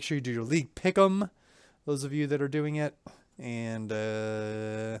in. Make sure you do your League Pick'em. Those of you that are doing it. And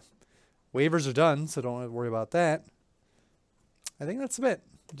waivers are done, so don't worry about that. I think that's it.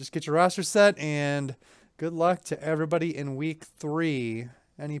 Just get your roster set, and good luck to everybody in week 3.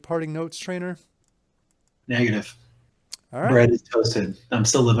 Any parting notes, trainer? Negative. All right. Bread is toasted. I'm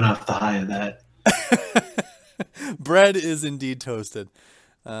still living off the high of that. Bread is indeed toasted.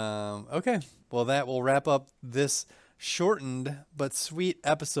 Okay. Well, that will wrap up this shortened but sweet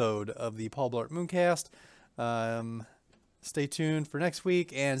episode of the Paul Blart Mooncast. Stay tuned for next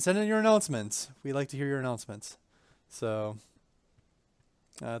week and send in your announcements. We like to hear your announcements. So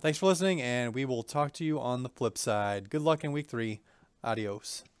thanks for listening, and we will talk to you on the flip side. Good luck in week 3.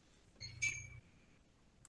 Adios.